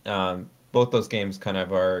 Both those games kind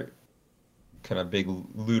of are kind of big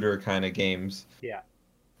looter kind of games. Yeah.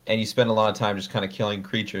 And you spend a lot of time just kind of killing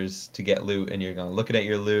creatures to get loot, and you're going looking at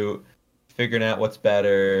your loot, figuring out what's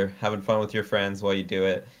better, having fun with your friends while you do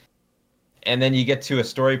it. And then you get to a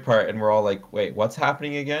story part, and we're all like, "Wait, what's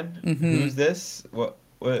happening again? Mm-hmm. Who's this? What?"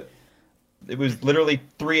 It was literally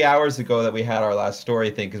 3 hours ago that we had our last story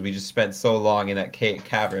thing because we just spent so long in that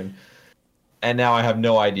cavern, and now I have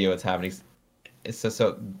no idea what's happening. It's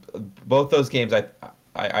so both those games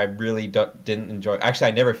I really didn't enjoy. Actually,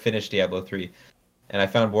 I never finished Diablo 3. And I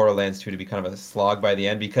found Borderlands 2 to be kind of a slog by the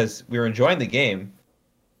end because we were enjoying the game.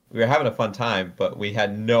 We were having a fun time, but we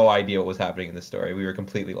had no idea what was happening in the story. We were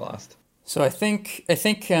completely lost. So I think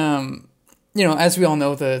as we all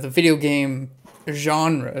know, the video game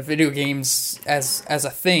genre, video games as a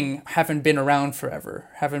thing haven't been around forever,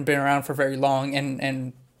 haven't been around for very long.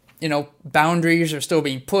 And boundaries are still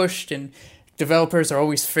being pushed and developers are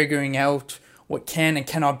always figuring out what can and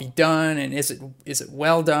cannot be done, and is it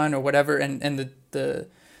well done or whatever, and the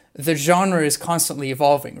genre is constantly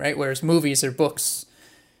evolving, right? Whereas movies or books,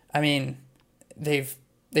 I mean, they've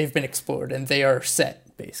been explored and they are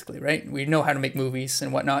set basically, right? We know how to make movies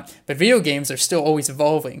and whatnot, but video games are still always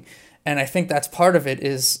evolving, and I think that's part of it.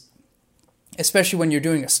 Is especially when you're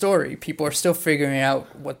doing a story, people are still figuring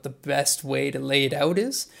out what the best way to lay it out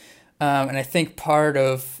is, and I think part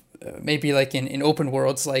of maybe like in open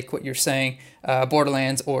worlds, like what you're saying,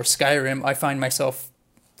 Borderlands or Skyrim, I find myself,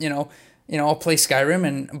 I'll play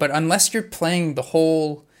Skyrim, but unless you're playing the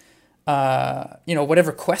whole,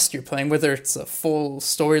 whatever quest you're playing, whether it's a full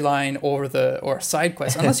storyline or a side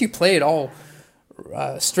quest, unless you play it all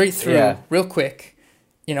straight through real quick,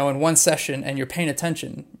 in one session and you're paying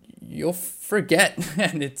attention, you'll forget,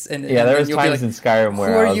 and Yeah, there was you'll be times like, in Skyrim who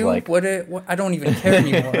where are I was you? like, What? I don't even care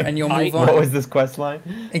anymore, and you'll move on. what was this quest line?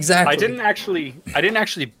 Exactly. I didn't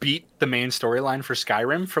actually beat the main storyline for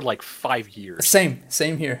Skyrim for like 5 years. Same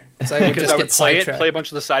here. So I would Because just I would get play sidetracked. a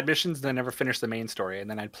bunch of the side missions, then never finish the main story, and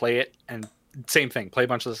then I'd play it and same thing, play a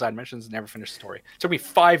bunch of the side missions, never finish the story. It took me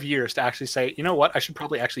 5 years to actually say, you know what, I should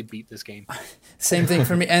probably actually beat this game. Same thing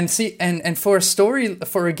for me. And see, and for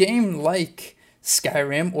a game like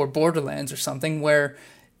Skyrim or Borderlands or something where,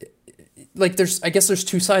 like, I guess there's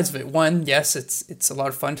two sides of it. One, yes, it's a lot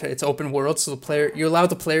of fun. It's open world, so you allow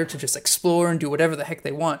the player to just explore and do whatever the heck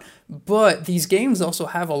they want. But these games also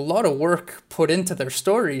have a lot of work put into their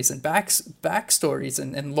stories and backstories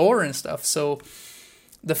and lore and stuff. So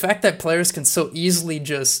the fact that players can so easily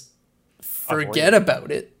just forget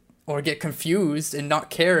about it or get confused and not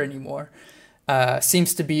care anymore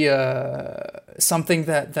seems to be something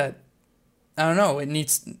that I don't know.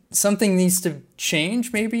 Something needs to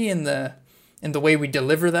change maybe in the way we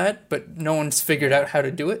deliver that, but no one's figured out how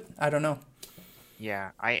to do it. I don't know.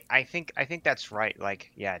 Yeah, I think that's right.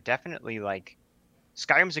 Like, yeah, definitely. Like,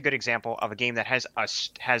 Skyrim's a good example of a game that has a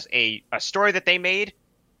story that they made,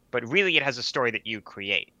 but really it has a story that you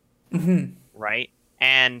create, right?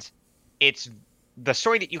 And it's the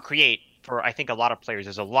story that you create for, I think, a lot of players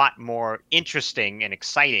is a lot more interesting and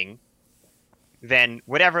exciting than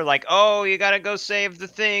whatever, like, oh, you gotta go save the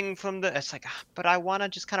thing from the... It's like, but I want to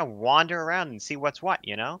just kind of wander around and see what's what,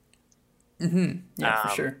 you know? Yeah,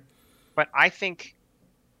 for sure. But I think...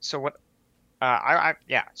 So what...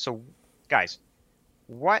 yeah, so, guys,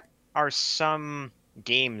 what are some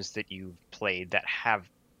games that you've played that have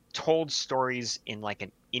told stories in, like,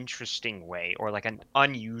 an interesting way or, like, an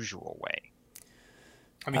unusual way?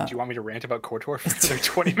 I mean, do you want me to rant about KOTOR for another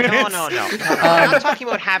 20 minutes? No. I'm not talking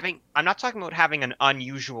about having an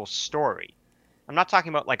unusual story. I'm not talking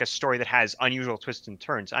about like a story that has unusual twists and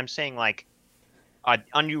turns. I'm saying like an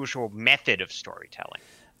unusual method of storytelling.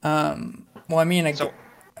 Well, I mean,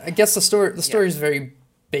 I guess the story is very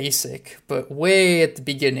basic, but way at the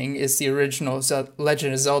beginning is the original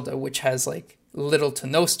Legend of Zelda, which has like little to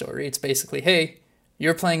no story. It's basically, hey,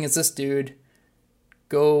 you're playing as this dude,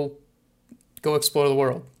 go explore the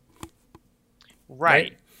world.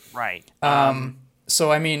 Right.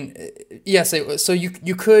 So I mean, yes. So you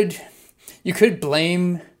could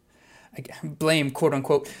blame quote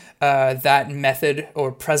unquote that method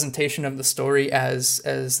or presentation of the story as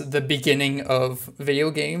the beginning of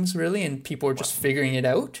video games, really, and people are just figuring it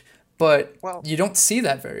out. But you don't see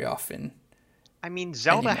that very often. I mean,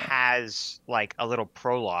 Zelda anymore. has like a little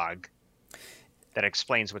prologue that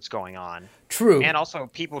explains what's going on. True. And also,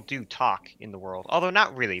 people do talk in the world, although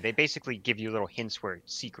not really. They basically give you little hints where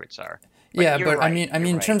secrets are. But yeah, but right, I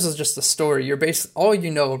mean, in terms of just the story, all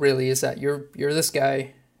you know really is that you're this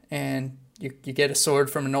guy, and you get a sword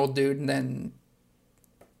from an old dude, and then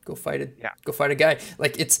go fight it. Yeah. Go fight a guy.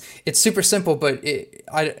 Like it's super simple, but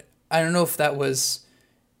I don't know if that was.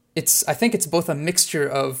 I think it's both a mixture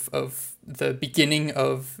of the beginning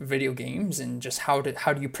of video games and just how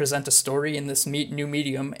do you present a story in this new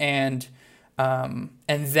medium and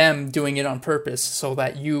them doing it on purpose so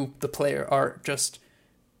that you, the player, are just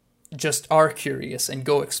are curious and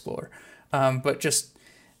go explore. But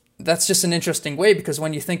that's just an interesting way, because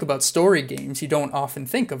when you think about story games, you don't often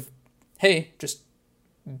think of, hey, just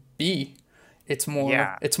be. It's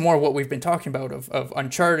more what we've been talking about of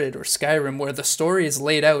Uncharted or Skyrim, where the story is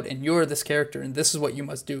laid out and you're this character and this is what you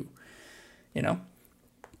must do. You know?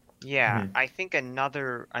 Yeah, I think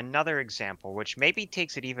another example, which maybe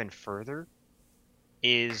takes it even further,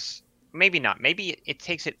 is maybe not. Maybe it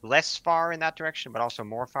takes it less far in that direction, but also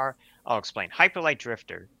more far. I'll explain. Hyper Light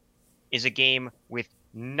Drifter is a game with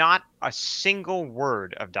not a single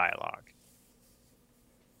word of dialogue.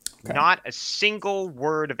 Okay. Not a single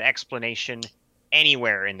word of explanation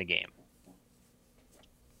anywhere in the game.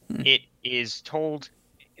 It is told...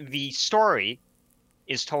 The story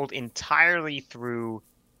is told entirely through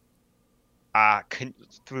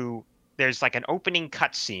there's like an opening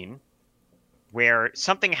cutscene where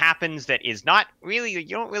something happens that is not really, you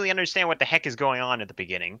don't really understand what the heck is going on at the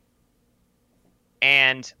beginning,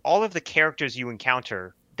 and all of the characters you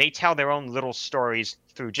encounter, they tell their own little stories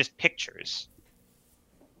through just pictures.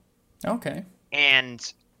 Okay.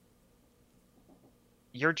 And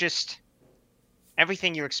you're just,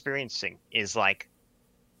 everything you're experiencing is like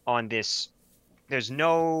on this. There's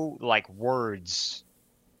no, like, words.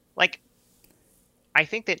 Like, I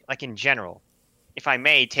think that, like, in general, if I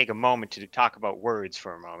may take a moment to talk about words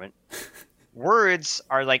for a moment, words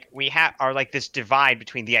are like, this divide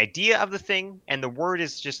between the idea of the thing and the word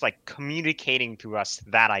is just, like, communicating to us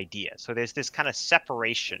that idea. So there's this kind of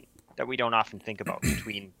separation that we don't often think about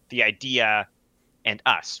between the idea and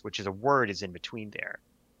us, which is a word is in between there.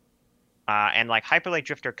 And like Hyperlight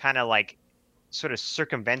Drifter kind of like sort of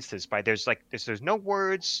circumvents this by there's no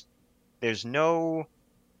words, there's no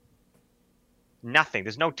nothing,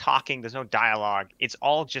 there's no talking, there's no dialogue. It's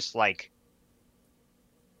all just like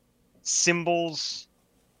symbols,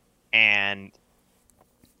 and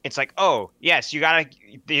it's like, oh yes,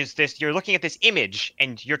 there's this, you're looking at this image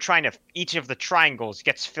and you're trying to, each of the triangles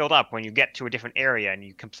gets filled up when you get to a different area and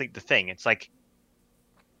you complete the thing. It's like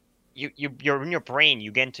you're in your brain,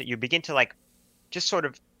 you begin to like just sort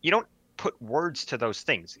of, you don't put words to those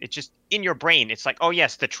things. It's just in your brain. It's like, oh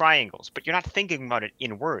yes, the triangles, but you're not thinking about it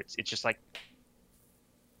in words. It's just like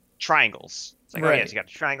triangles. It's like, right. Oh yes, you got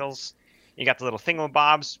the triangles. You got the little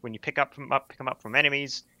thingamabobs when you pick them up from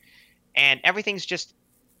enemies, and everything's just,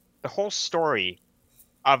 the whole story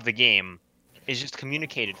of the game is just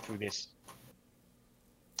communicated through this,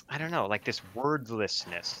 I don't know, like this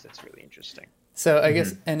wordlessness that's really interesting. So I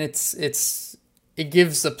guess, and it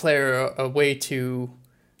gives the player a way to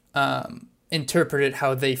interpret it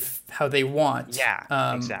how they want.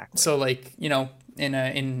 Yeah, exactly. So like, you know,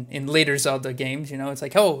 in later Zelda games, you know, it's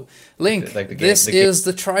like, oh, Link, this is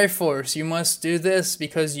the Triforce. You must do this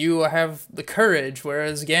because you have the courage,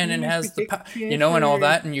 whereas Ganon has the you know, and all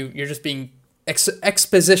that, and you're just being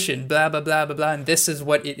exposition, blah blah blah blah blah, and this is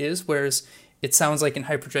what it is. Whereas it sounds like in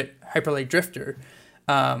Hyperlight Drifter,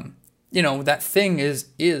 you know, that thing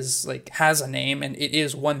is like, has a name and it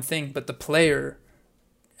is one thing, but the player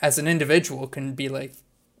as an individual can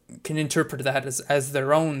interpret that as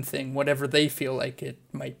their own thing, whatever they feel like it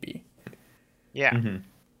might be. Yeah.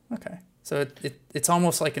 Mm-hmm. Okay. So it's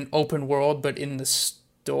almost like an open world, but in the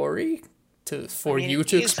story you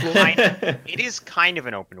to explore. It is kind of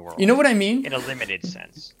an open world. You know what I mean? In a limited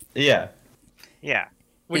sense. Yeah. Yeah.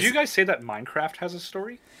 Would you guys say that Minecraft has a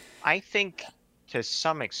story? I think to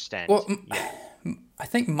some extent. Well, yeah. I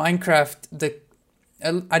think Minecraft,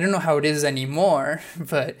 I don't know how it is anymore,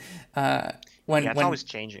 but it's always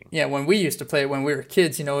changing. Yeah, when we used to play it when we were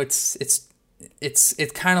kids, you know, it's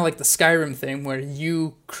kind of like the Skyrim thing where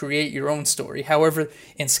you create your own story. However,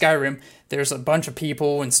 in Skyrim, there's a bunch of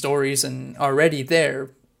people and stories and already there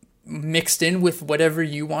mixed in with whatever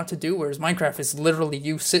you want to do, whereas Minecraft is literally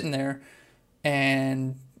you sitting there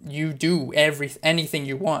and you do anything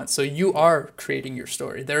you want. So you are creating your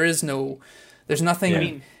story. There's nothing. I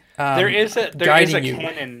mean, there is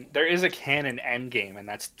a canon end game, and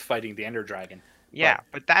that's fighting the Ender Dragon. Yeah,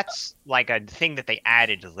 but that's like a thing that they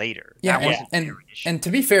added later. Yeah, and to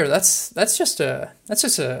be fair, that's just a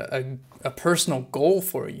personal goal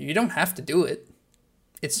for you. You don't have to do it.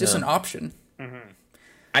 It's just an option. Mm-hmm.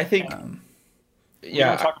 I think.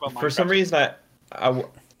 For some reason,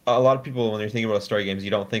 a lot of people, when they're thinking about story games, you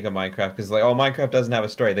don't think of Minecraft because like, oh, Minecraft doesn't have a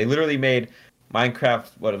story. They literally made Minecraft,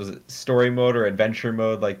 what was it, story mode or adventure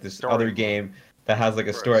mode, like this other game that has like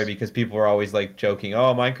a story, because people were always like joking,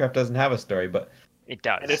 oh, Minecraft doesn't have a story, but it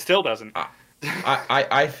does. And it still doesn't.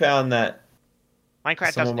 I found that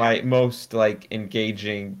Minecraft some of my most like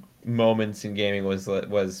engaging moments in gaming was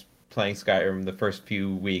playing Skyrim the first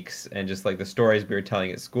few weeks, and just like the stories we were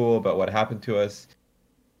telling at school about what happened to us.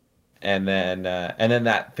 And then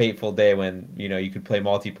that fateful day when, you know, you could play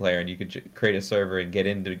multiplayer and you could create a server and get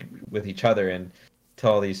into with each other and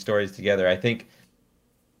tell all these stories together. I think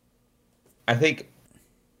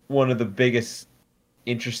one of the biggest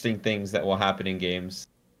interesting things that will happen in games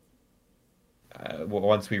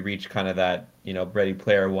once we reach kind of that, you know, Ready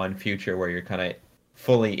Player One future where you're kind of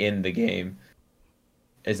fully in the game,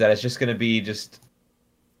 is that it's just going to be just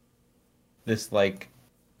this like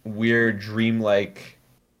weird dreamlike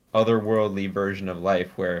otherworldly version of life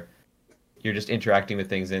where you're just interacting with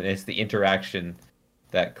things, and it's the interaction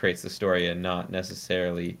that creates the story and not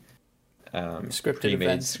necessarily scripted pre-made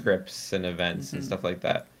events. Scripts and events and stuff like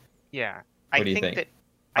that. Yeah. What do you think?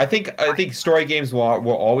 I think story games will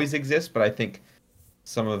always exist, but I think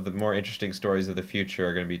some of the more interesting stories of the future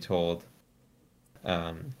are going to be told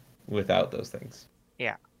without those things.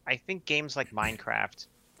 Yeah. I think games like Minecraft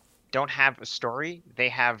don't have a story. They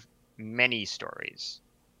have many stories.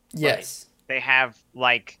 Yes. Right? They have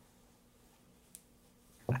like,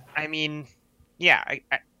 I mean, yeah,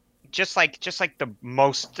 just like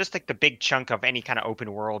the big chunk of any kind of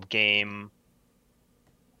open world game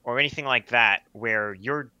or anything like that, where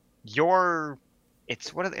there's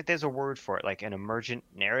a word for it, like an emergent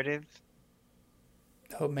narrative.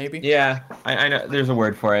 Oh, maybe. Yeah, I know there's a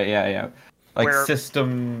word for it. Yeah. Like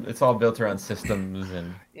system, it's all built around systems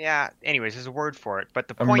and. Yeah. Anyways, there's a word for it, but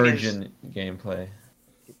the point is emergent gameplay.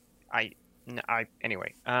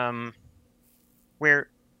 Anyway, where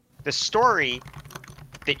the story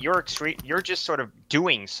that you're just sort of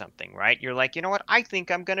doing something, right? You're like, you know what? I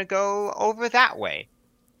think I'm gonna go over that way.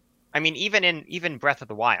 I mean, even Breath of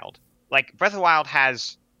the Wild, like Breath of the Wild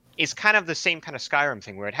is kind of the same kind of Skyrim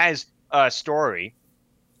thing where it has a story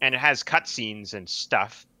and it has cutscenes and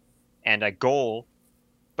stuff and a goal,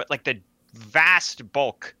 but like the vast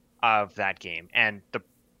bulk of that game and the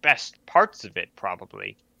best parts of it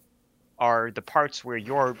probably are the parts where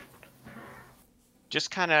you're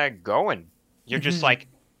just kind of going. You're just like,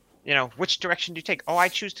 which direction do you take? Oh, I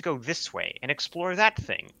choose to go this way and explore that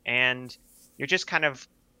thing. And you're just kind of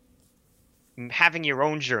having your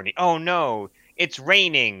own journey. Oh no, it's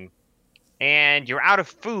raining and you're out of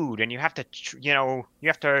food and you have to,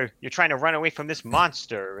 you're trying to run away from this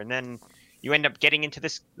monster. And then you end up getting into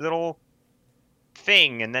this little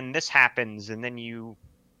thing and then this happens and then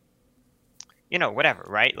whatever,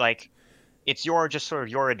 right? Like it's just sort of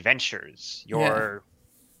your adventures,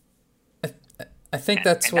 I think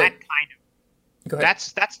that's what. That kind of, Go ahead.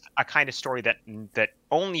 that's a kind of story that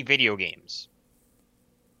only video games.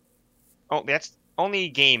 Oh, that's only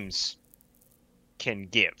games can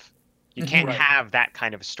give. You can't have that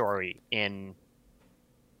kind of a story in,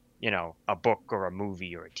 a book or a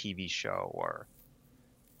movie or a TV show or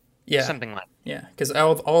something like that. Yeah, because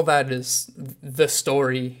all that is the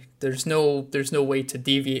story. There's no way to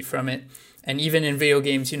deviate from it. And even in video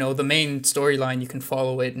games, the main storyline, you can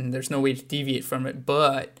follow it and there's no way to deviate from it.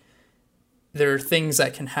 But there are things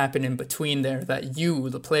that can happen in between there that you,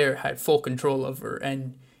 the player, had full control over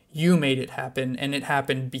and you made it happen. And it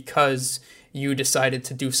happened because you decided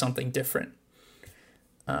to do something different.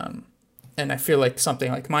 And I feel like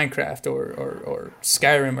something like Minecraft or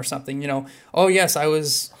Skyrim or something, oh yes, hey,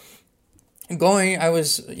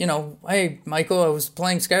 Michael, I was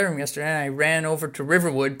playing Skyrim yesterday and I ran over to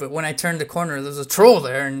Riverwood, but when I turned the corner, there's a troll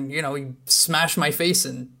there and, he smashed my face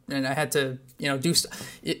and I had to, do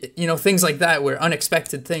things like that where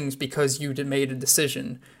unexpected things because you made a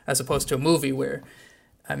decision as opposed to a movie where,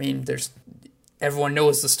 everyone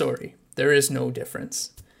knows the story. There is no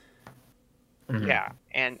difference. Mm-hmm. Yeah.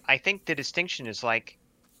 And I think the distinction is like,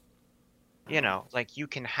 like you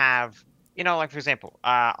can have, like for example,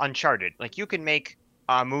 Uncharted. Like you can make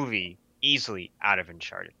a movie easily out of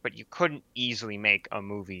Uncharted, but you couldn't easily make a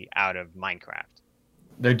movie out of Minecraft.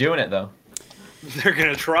 They're doing it though. They're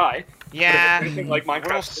gonna try. Yeah, like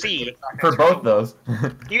Minecraft, we'll see. For both those.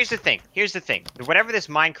 Here's the thing. Whatever this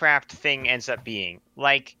Minecraft thing ends up being,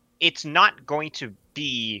 like, it's not going to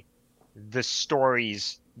be the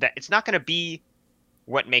stories it's not going to be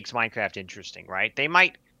what makes Minecraft interesting, right? They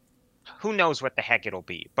might. Who knows what the heck it'll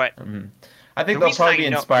be, but I think they'll probably be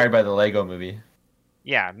inspired by the Lego movie.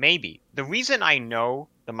 Yeah, maybe. The reason I know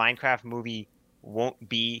the Minecraft movie won't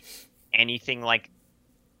be anything like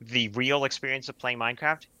the real experience of playing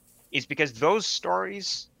Minecraft is because those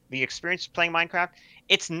stories, the experience of playing Minecraft,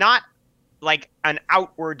 it's not like an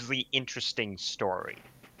outwardly interesting story.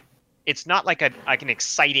 It's not like an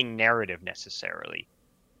exciting narrative necessarily.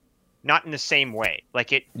 Not in the same way.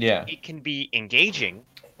 Like it can be engaging.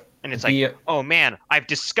 And it's like, oh man, I've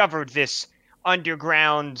discovered this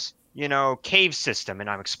underground, cave system and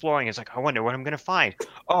I'm exploring. It's like, I wonder what I'm going to find.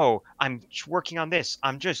 Oh, I'm working on this.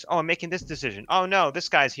 I'm making this decision. Oh no, this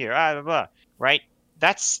guy's here. Blah, blah. Right?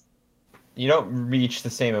 You don't reach the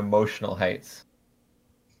same emotional heights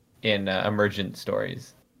in emergent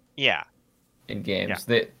stories. Yeah. In games.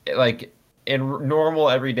 Yeah. Like in normal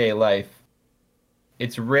everyday life,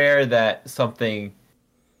 it's rare that something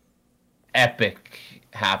epic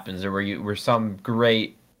happens or where some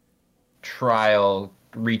great trial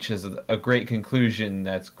reaches a great conclusion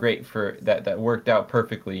that's great for that worked out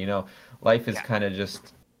perfectly. Life is kind of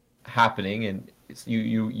just happening and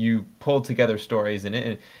you pull together stories in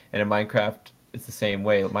it, and in Minecraft it's the same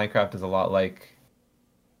way. Minecraft is a lot like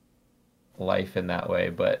life in that way,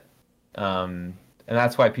 but and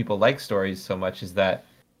that's why people like stories so much, is that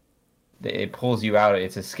it pulls you out.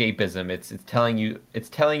 It's escapism. It's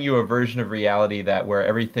telling you a version of reality where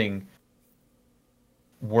everything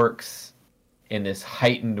works in this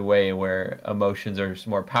heightened way where emotions are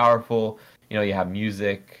more powerful. You have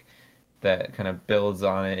music that kind of builds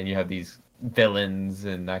on it, and you have these villains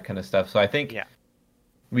and that kind of stuff. So I think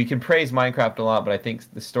we can praise Minecraft a lot, but I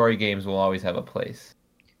think the story games will always have a place.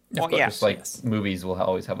 Just like movies will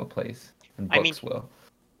always have a place, and books will.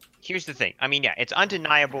 Here's the thing. It's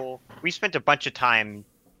undeniable. We spent a bunch of time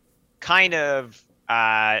kind of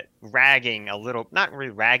ragging a little, not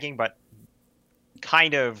really ragging, but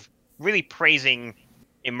kind of really praising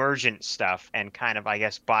emergent stuff and kind of, I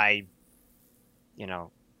guess, by,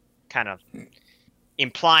 kind of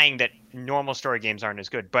implying that normal story games aren't as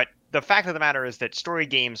good. But the fact of the matter is that story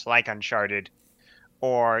games like Uncharted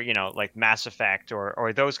or like Mass Effect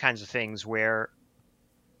or those kinds of things where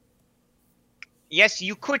yes,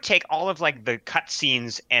 you could take all of like the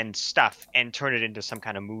cutscenes and stuff and turn it into some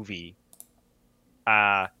kind of movie.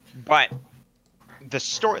 But the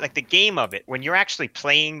story, like the game of it, when you're actually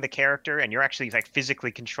playing the character and you're actually like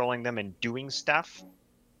physically controlling them and doing stuff,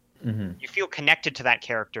 you feel connected to that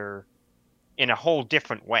character in a whole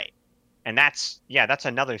different way. And that's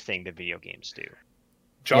another thing that video games do.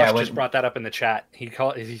 Josh just brought that up in the chat. He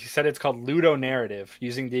said it's called ludo narrative,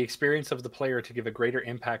 using the experience of the player to give a greater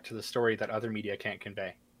impact to the story that other media can't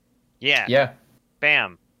convey. Yeah.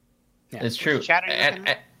 Bam. Yeah. It's true.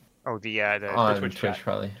 Oh, the on Twitch chat.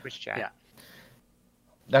 Probably. Twitch chat. Yeah.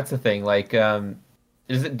 That's the thing. Like, do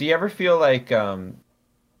you ever feel like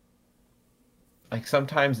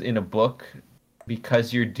sometimes in a book,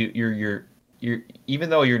 because you're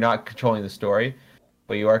even though you're not controlling the story,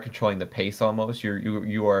 but you are controlling the pace almost.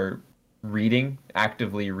 You are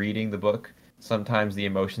actively reading the book. Sometimes the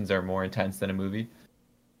emotions are more intense than a movie.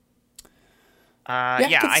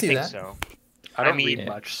 I think so. I don't read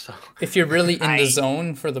much, so if you're really in the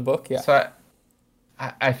zone for the book, yeah. So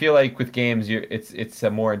I feel like with games, it's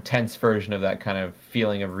a more intense version of that kind of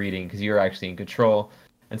feeling of reading because you're actually in control.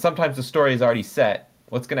 And sometimes the story is already set.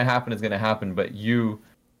 What's going to happen is going to happen, but you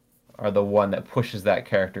are the one that pushes that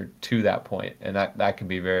character to that point, and that can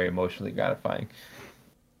be very emotionally gratifying.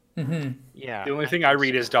 Mm-hmm. Yeah. The only thing I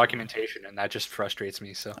read is documentation, and that just frustrates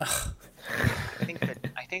me. So I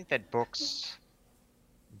think that books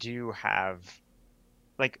do have,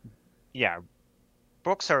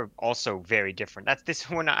 books are also very different. That's this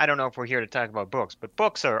one. I don't know if we're here to talk about books, but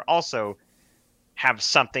books are also have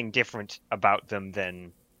something different about them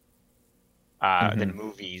than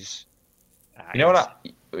movies. You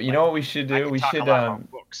know what we should do? We should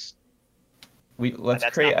books.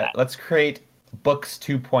 Let's create Books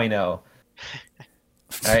 2.0. All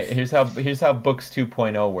right, here's how Books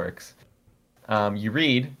 2.0 works. You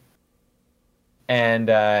read, and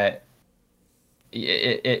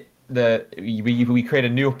we create a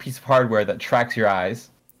new piece of hardware that tracks your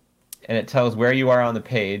eyes, and it tells where you are on the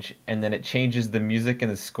page, and then it changes the music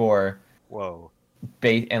and the score. Whoa.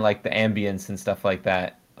 And like the ambience and stuff like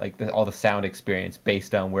that, like all the sound experience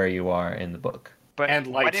based on where you are in the book. And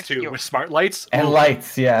lights too, with smart lights. And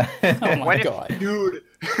lights, yeah. Oh my god, dude!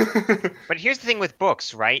 But here's the thing with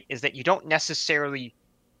books, right? Is that you don't necessarily,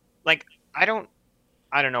 I don't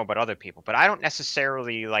know about other people, but I don't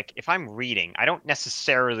necessarily if I'm reading, I don't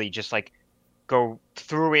necessarily just go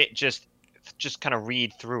through it, just kind of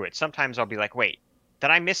read through it. Sometimes I'll be like, wait,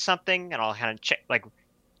 did I miss something? And I'll kind of check,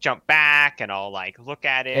 jump back, and I'll look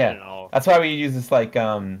at it. Yeah, and I'll... that's why we use this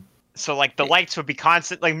So the lights would be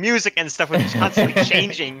constant, music and stuff would be constantly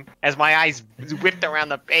changing as my eyes whipped around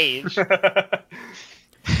the page.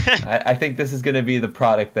 I think this is going to be the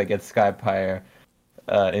product that gets Skypire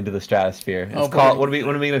into the stratosphere. What are we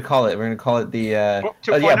going to call it? We're going to call it the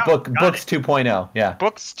Books 2.0. Yeah.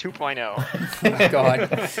 Books 2.0. Oh my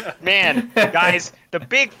god. Man, guys, the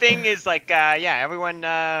big thing is everyone.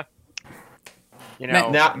 Now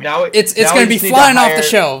it's going to be flying off the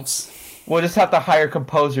shelves. We'll just have to hire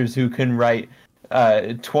composers who can write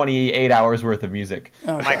 28 hours worth of music.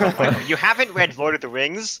 Oh, Michael, you haven't read Lord of the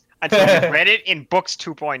Rings until you read it in Books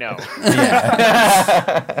 2.0.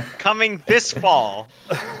 Yeah. Coming this fall.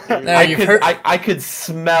 I could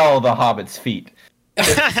smell the Hobbit's feet.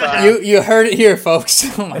 You heard it here,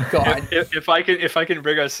 folks. Oh my god. If I can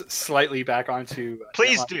bring us slightly back onto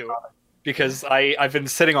please do, because I've been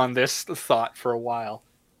sitting on this thought for a while.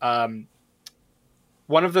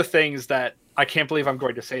 One of the things that I can't believe I'm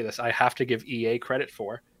going to say this, I have to give EA credit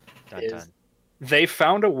for, is they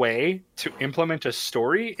found a way to implement a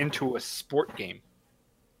story into a sport game.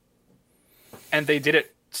 And they did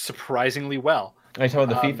it surprisingly well. Are you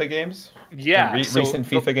talking about the FIFA games? Yeah. Recent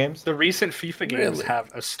FIFA games? The recent FIFA games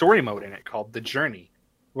have a story mode in it called The Journey,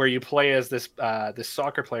 where you play as this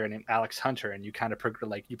soccer player named Alex Hunter, and you kind of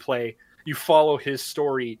you follow his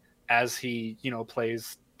story as he,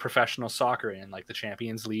 plays professional soccer in the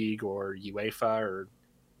Champions League or UEFA, or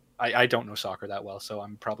I don't know soccer that well, so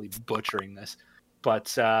I'm probably butchering this,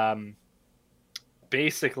 but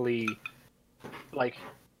basically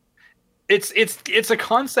it's a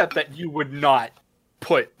concept that you would not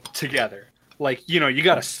put together. You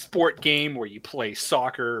got a sport game where you play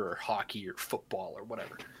soccer or hockey or football or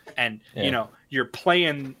whatever, and you're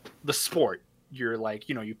playing the sport. You're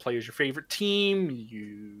you play as your favorite team,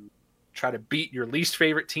 you try to beat your least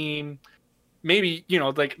favorite team. Maybe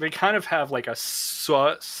they kind of have a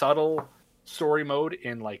subtle story mode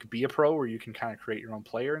in Be a Pro, where you can kind of create your own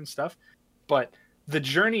player and stuff. But The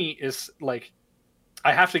Journey is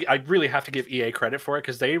I really have to give EA credit for it,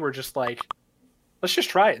 because they were just like, let's just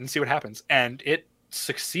try it and see what happens, and it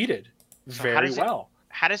succeeded very well.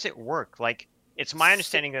 How does it work? Like, it's my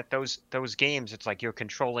understanding that those games, it's like you're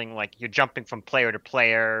controlling, like you're jumping from player to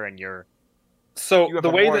player, and you have the a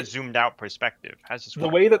way more that zoomed out perspective. How does this work? The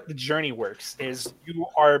way that the journey works is you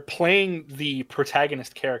are playing the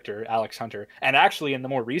protagonist character, Alex Hunter, and actually in the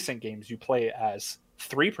more recent games you play as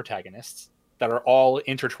 3 protagonists that are all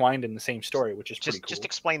intertwined in the same story, which is pretty cool. Just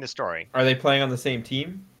explain the story. Are they playing on the same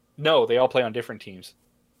team? No, they all play on different teams.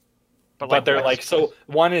 But they're like, so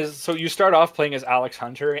you start off playing as Alex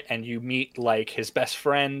Hunter, and you meet like his best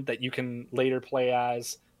friend that you can later play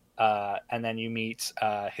as, and then you meet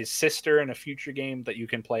his sister in a future game that you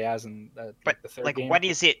can play as in the third game. What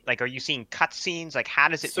is it like? Are you seeing cutscenes? Like, how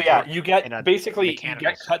does it? So yeah, you get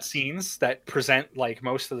cutscenes that present like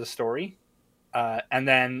most of the story, and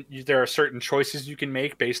then there are certain choices you can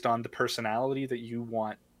make based on the personality that you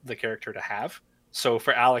want the character to have. So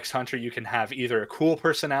for Alex Hunter, you can have either a cool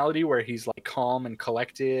personality where he's like calm and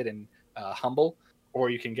collected and humble, or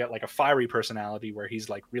you can get like a fiery personality where he's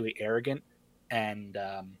like really arrogant and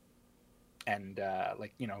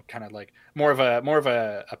like, you know, kind of like more of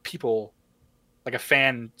a people, like a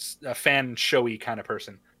fan showy kind of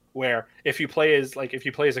person. Where if you play as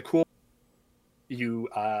a cool, you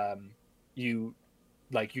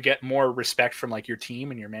get more respect from like your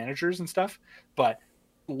team and your managers and stuff, but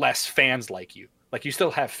less fans like you. Like, you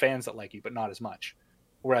still have fans that like you, but not as much.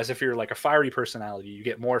 Whereas if you're like a fiery personality, you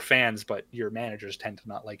get more fans, but your managers tend to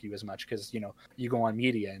not like you as much, because, you know, you go on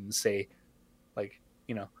media and say like,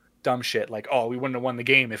 you know, dumb shit like, oh, we wouldn't have won the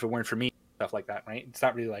game if it weren't for me, stuff like that, right? It's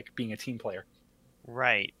not really like being a team player.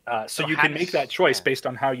 Right. So you can make that choice based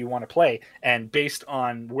on how you want to play, and based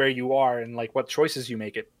on where you are and like what choices you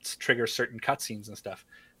make, it triggers certain cutscenes and stuff.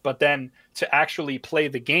 But then to actually play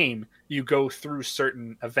the game, you go through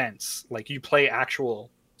certain events. Like, you play actual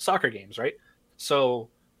soccer games, right? So,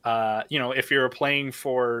 you know, if you're playing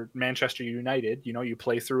for Manchester United, you know, you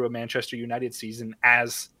play through a Manchester United season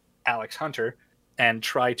as Alex Hunter and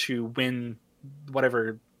try to win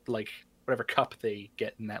whatever cup they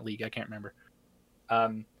get in that league. I can't remember.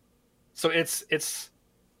 So it's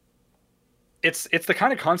the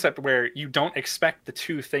kind of concept where you don't expect the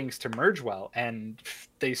two things to merge well, and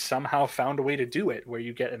they somehow found a way to do it, where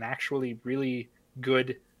you get an actually really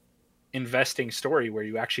good investing story where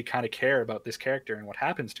you actually kind of care about this character and what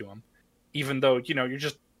happens to him, even though, you know, you're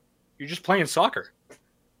just playing soccer.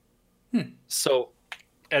 So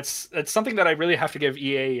it's something that I really have to give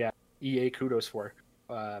EA kudos for.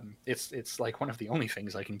 It's like one of the only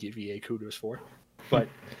things I can give EA kudos for. But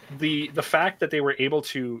the fact that they were able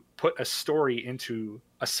to put a story into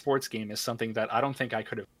a sports game is something that I don't think I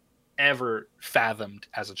could have ever fathomed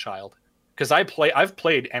as a child. Because I've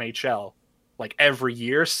played NHL like every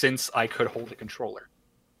year since I could hold a controller.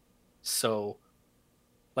 So,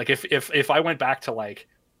 like, if I went back to like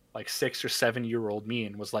 6 or 7 year old me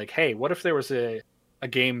and was like, hey, what if there was a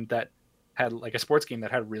game that had like a sports game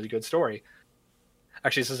that had a really good story?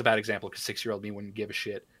 Actually, this is a bad example because 6-year-old me wouldn't give a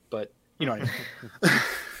shit, but you know what I mean.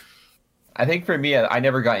 I think for me, I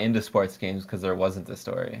never got into sports games because there wasn't a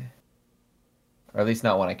story, or at least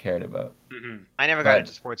not one I cared about. Mm-hmm. I never got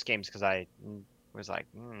into sports games because I was like,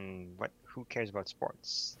 what? Who cares about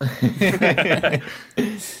sports? You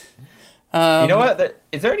know what?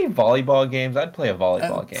 Is there any volleyball games? I'd play a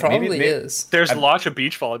volleyball game. Probably is. There's lots of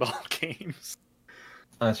beach volleyball games.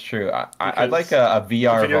 That's true. I'd like a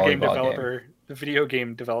VR volleyball game. The video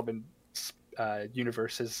game development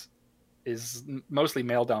universe is mostly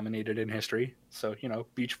male dominated in history. So, you know,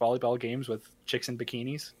 beach volleyball games with chicks in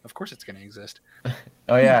bikinis. Of course it's going to exist.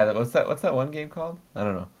 Oh yeah, what's that one game called? I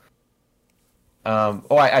don't know.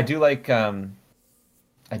 I do like I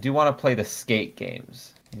do want to play the Skate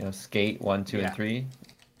games. You know, Skate 1, 2, and 3.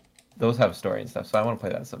 Those have story and stuff, so I want to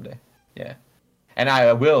play that someday. Yeah. And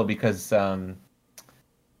I will, because the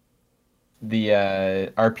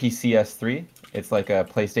RPCS3, it's like a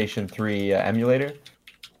PlayStation 3 emulator.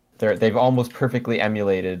 They've almost perfectly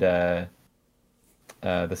emulated the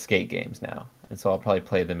Skate games now, and so I'll probably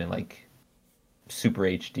play them in like Super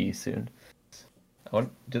HD soon.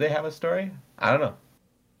 Do they have a story? I don't know.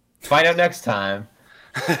 Find out next time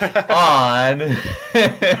on.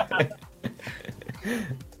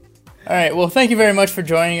 All right. Well, thank you very much for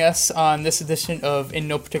joining us on this edition of In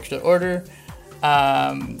No Particular Order.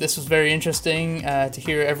 This was very interesting to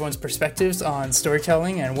hear everyone's perspectives on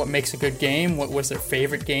storytelling and what makes a good game, what was their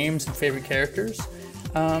favorite games and favorite characters.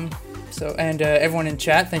 Everyone in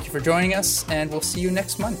chat, thank you for joining us, and we'll see you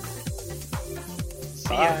next month.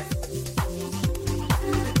 See ya.